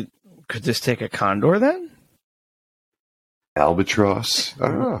 Could this take a condor then? Albatross. I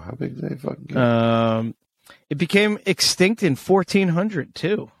don't know how big they fucking get. It became extinct in 1400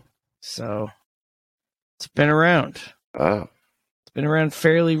 too, so it's been around. Wow. It's been around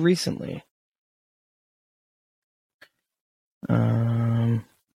fairly recently.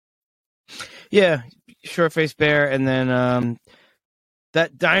 Yeah, short-faced bear, and then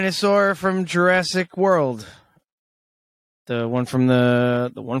that dinosaur from Jurassic World, the one from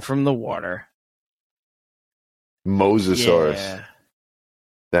the water, Mosasaurus. Yeah.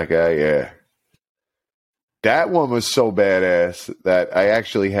 That guy, yeah. That one was so badass that I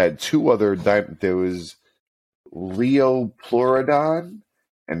actually had two other there was Leopleurodon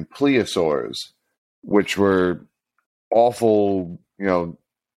and Plesiosaurs, which were awful,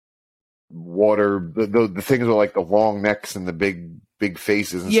 water. The things with like the long necks and the big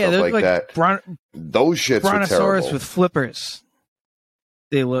faces and stuff like that. Those shits were terrible. Brontosaurus with flippers.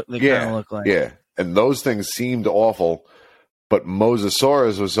 They kind of look like. Yeah, and those things seemed awful. But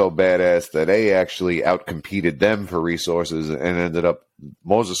Mosasaurus was so badass that they actually outcompeted them for resources and ended up...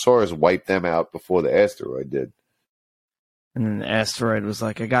 Mosasaurus wiped them out before the asteroid did. And then the asteroid was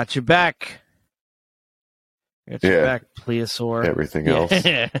like, I got you back. I got you back, Plesiosaur. Everything else.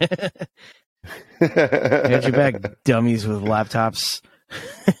 I got you back, dummies with laptops.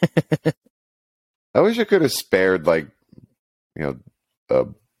 I wish I could have spared, a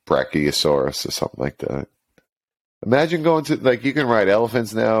Brachiosaurus or something like that. Imagine going to, you can ride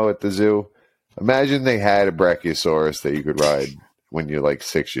elephants now at the zoo. Imagine they had a Brachiosaurus that you could ride when you're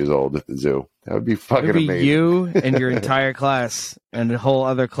 6 years old at the zoo. That would be fucking amazing. You and your entire class and the whole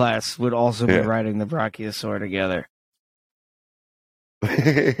other class would also be riding the Brachiosaur together.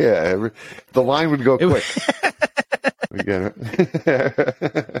 Yeah, the line would go quick. We get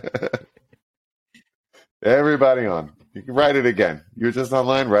it. Everybody on. You can write it again. You're just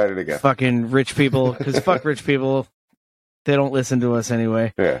online, write it again. Fucking rich people, because fuck rich people. They don't listen to us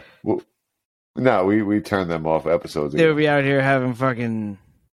anyway. Yeah. Well, no, we turn them off episodes They would be out here having fucking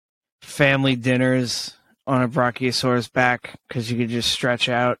family dinners on a Brachiosaurus back because you could just stretch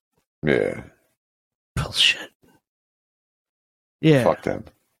out. Yeah. Bullshit. Yeah. Fuck them.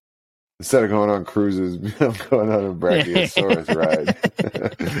 Instead of going on cruises, I'm going on a Brachiosaurus ride.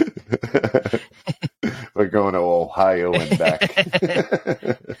 We're going to Ohio and back.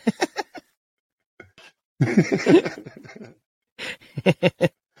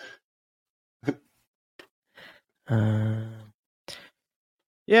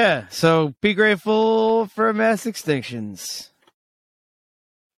 Yeah, so be grateful for mass extinctions.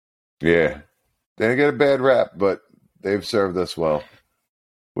 Yeah. They get a bad rap, but they've served us well.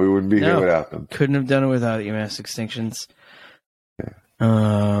 We wouldn't be here without them. Couldn't have done it without you, mass extinctions.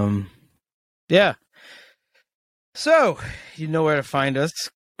 Yeah. So, you know where to find us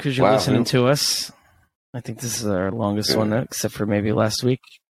because you're listening to us. I think this is our longest one, except for maybe last week.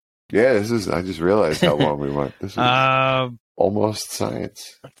 Yeah, I just realized how long we went. This is almost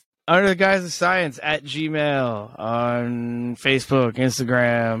science. Under the Guise of Science at Gmail, on Facebook,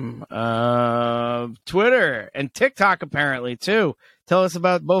 Instagram, Twitter, and TikTok apparently too. Tell us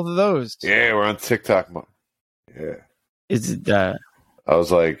about both of those. Yeah, we're on TikTok. Yeah. Is it? I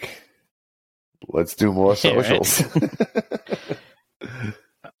was like, let's do more socials.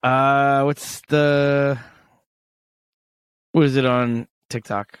 What is it on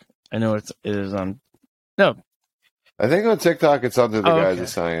TikTok? I know it is on. No, I think on TikTok it's under the Guise of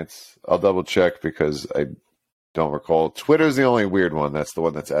Science. I'll double check because I don't recall. Twitter's the only weird one. That's the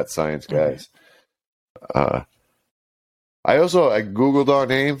one that's at Science Guys. I googled our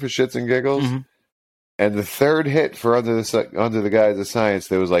name for shits and giggles, and the third hit for under the Guise of Science,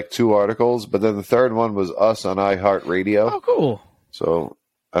 there was 2 articles, but then the third one was us on iHeartRadio. Oh, cool. So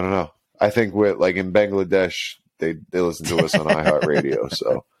I don't know. I think with like in Bangladesh, they listen to us on iHeartRadio.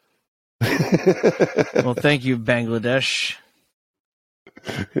 So, Well, thank you, Bangladesh.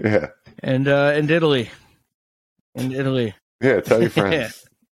 Yeah. And Italy. And Italy. Yeah, tell your friends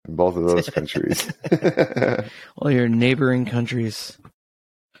in both of those countries. All your neighboring countries.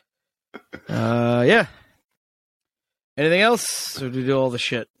 Yeah. Anything else? Or did we do all the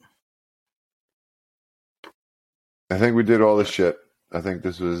shit? I think we did all the shit. I think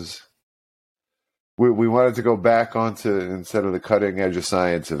this was... We wanted to go back onto, instead of the cutting edge of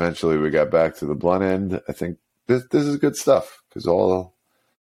science, eventually we got back to the blunt end. I think this is good stuff, because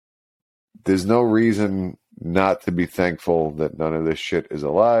there's no reason not to be thankful that none of this shit is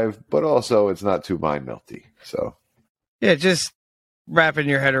alive, but also it's not too mind-melty. So, yeah, just wrapping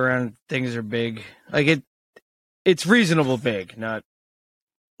your head around things are big. Like it's reasonable big, not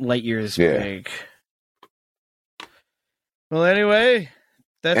light years big. Well, anyway,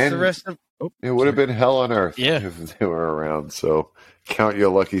 that's the rest of... It would have been hell on earth if they were around. So count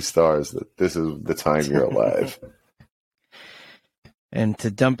your lucky stars that this is the time you're alive. And to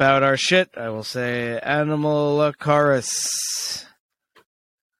dump out our shit, I will say Animal Lacaris.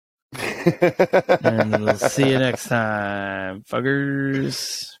 And we'll see you next time,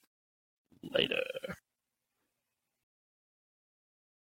 fuckers. Later.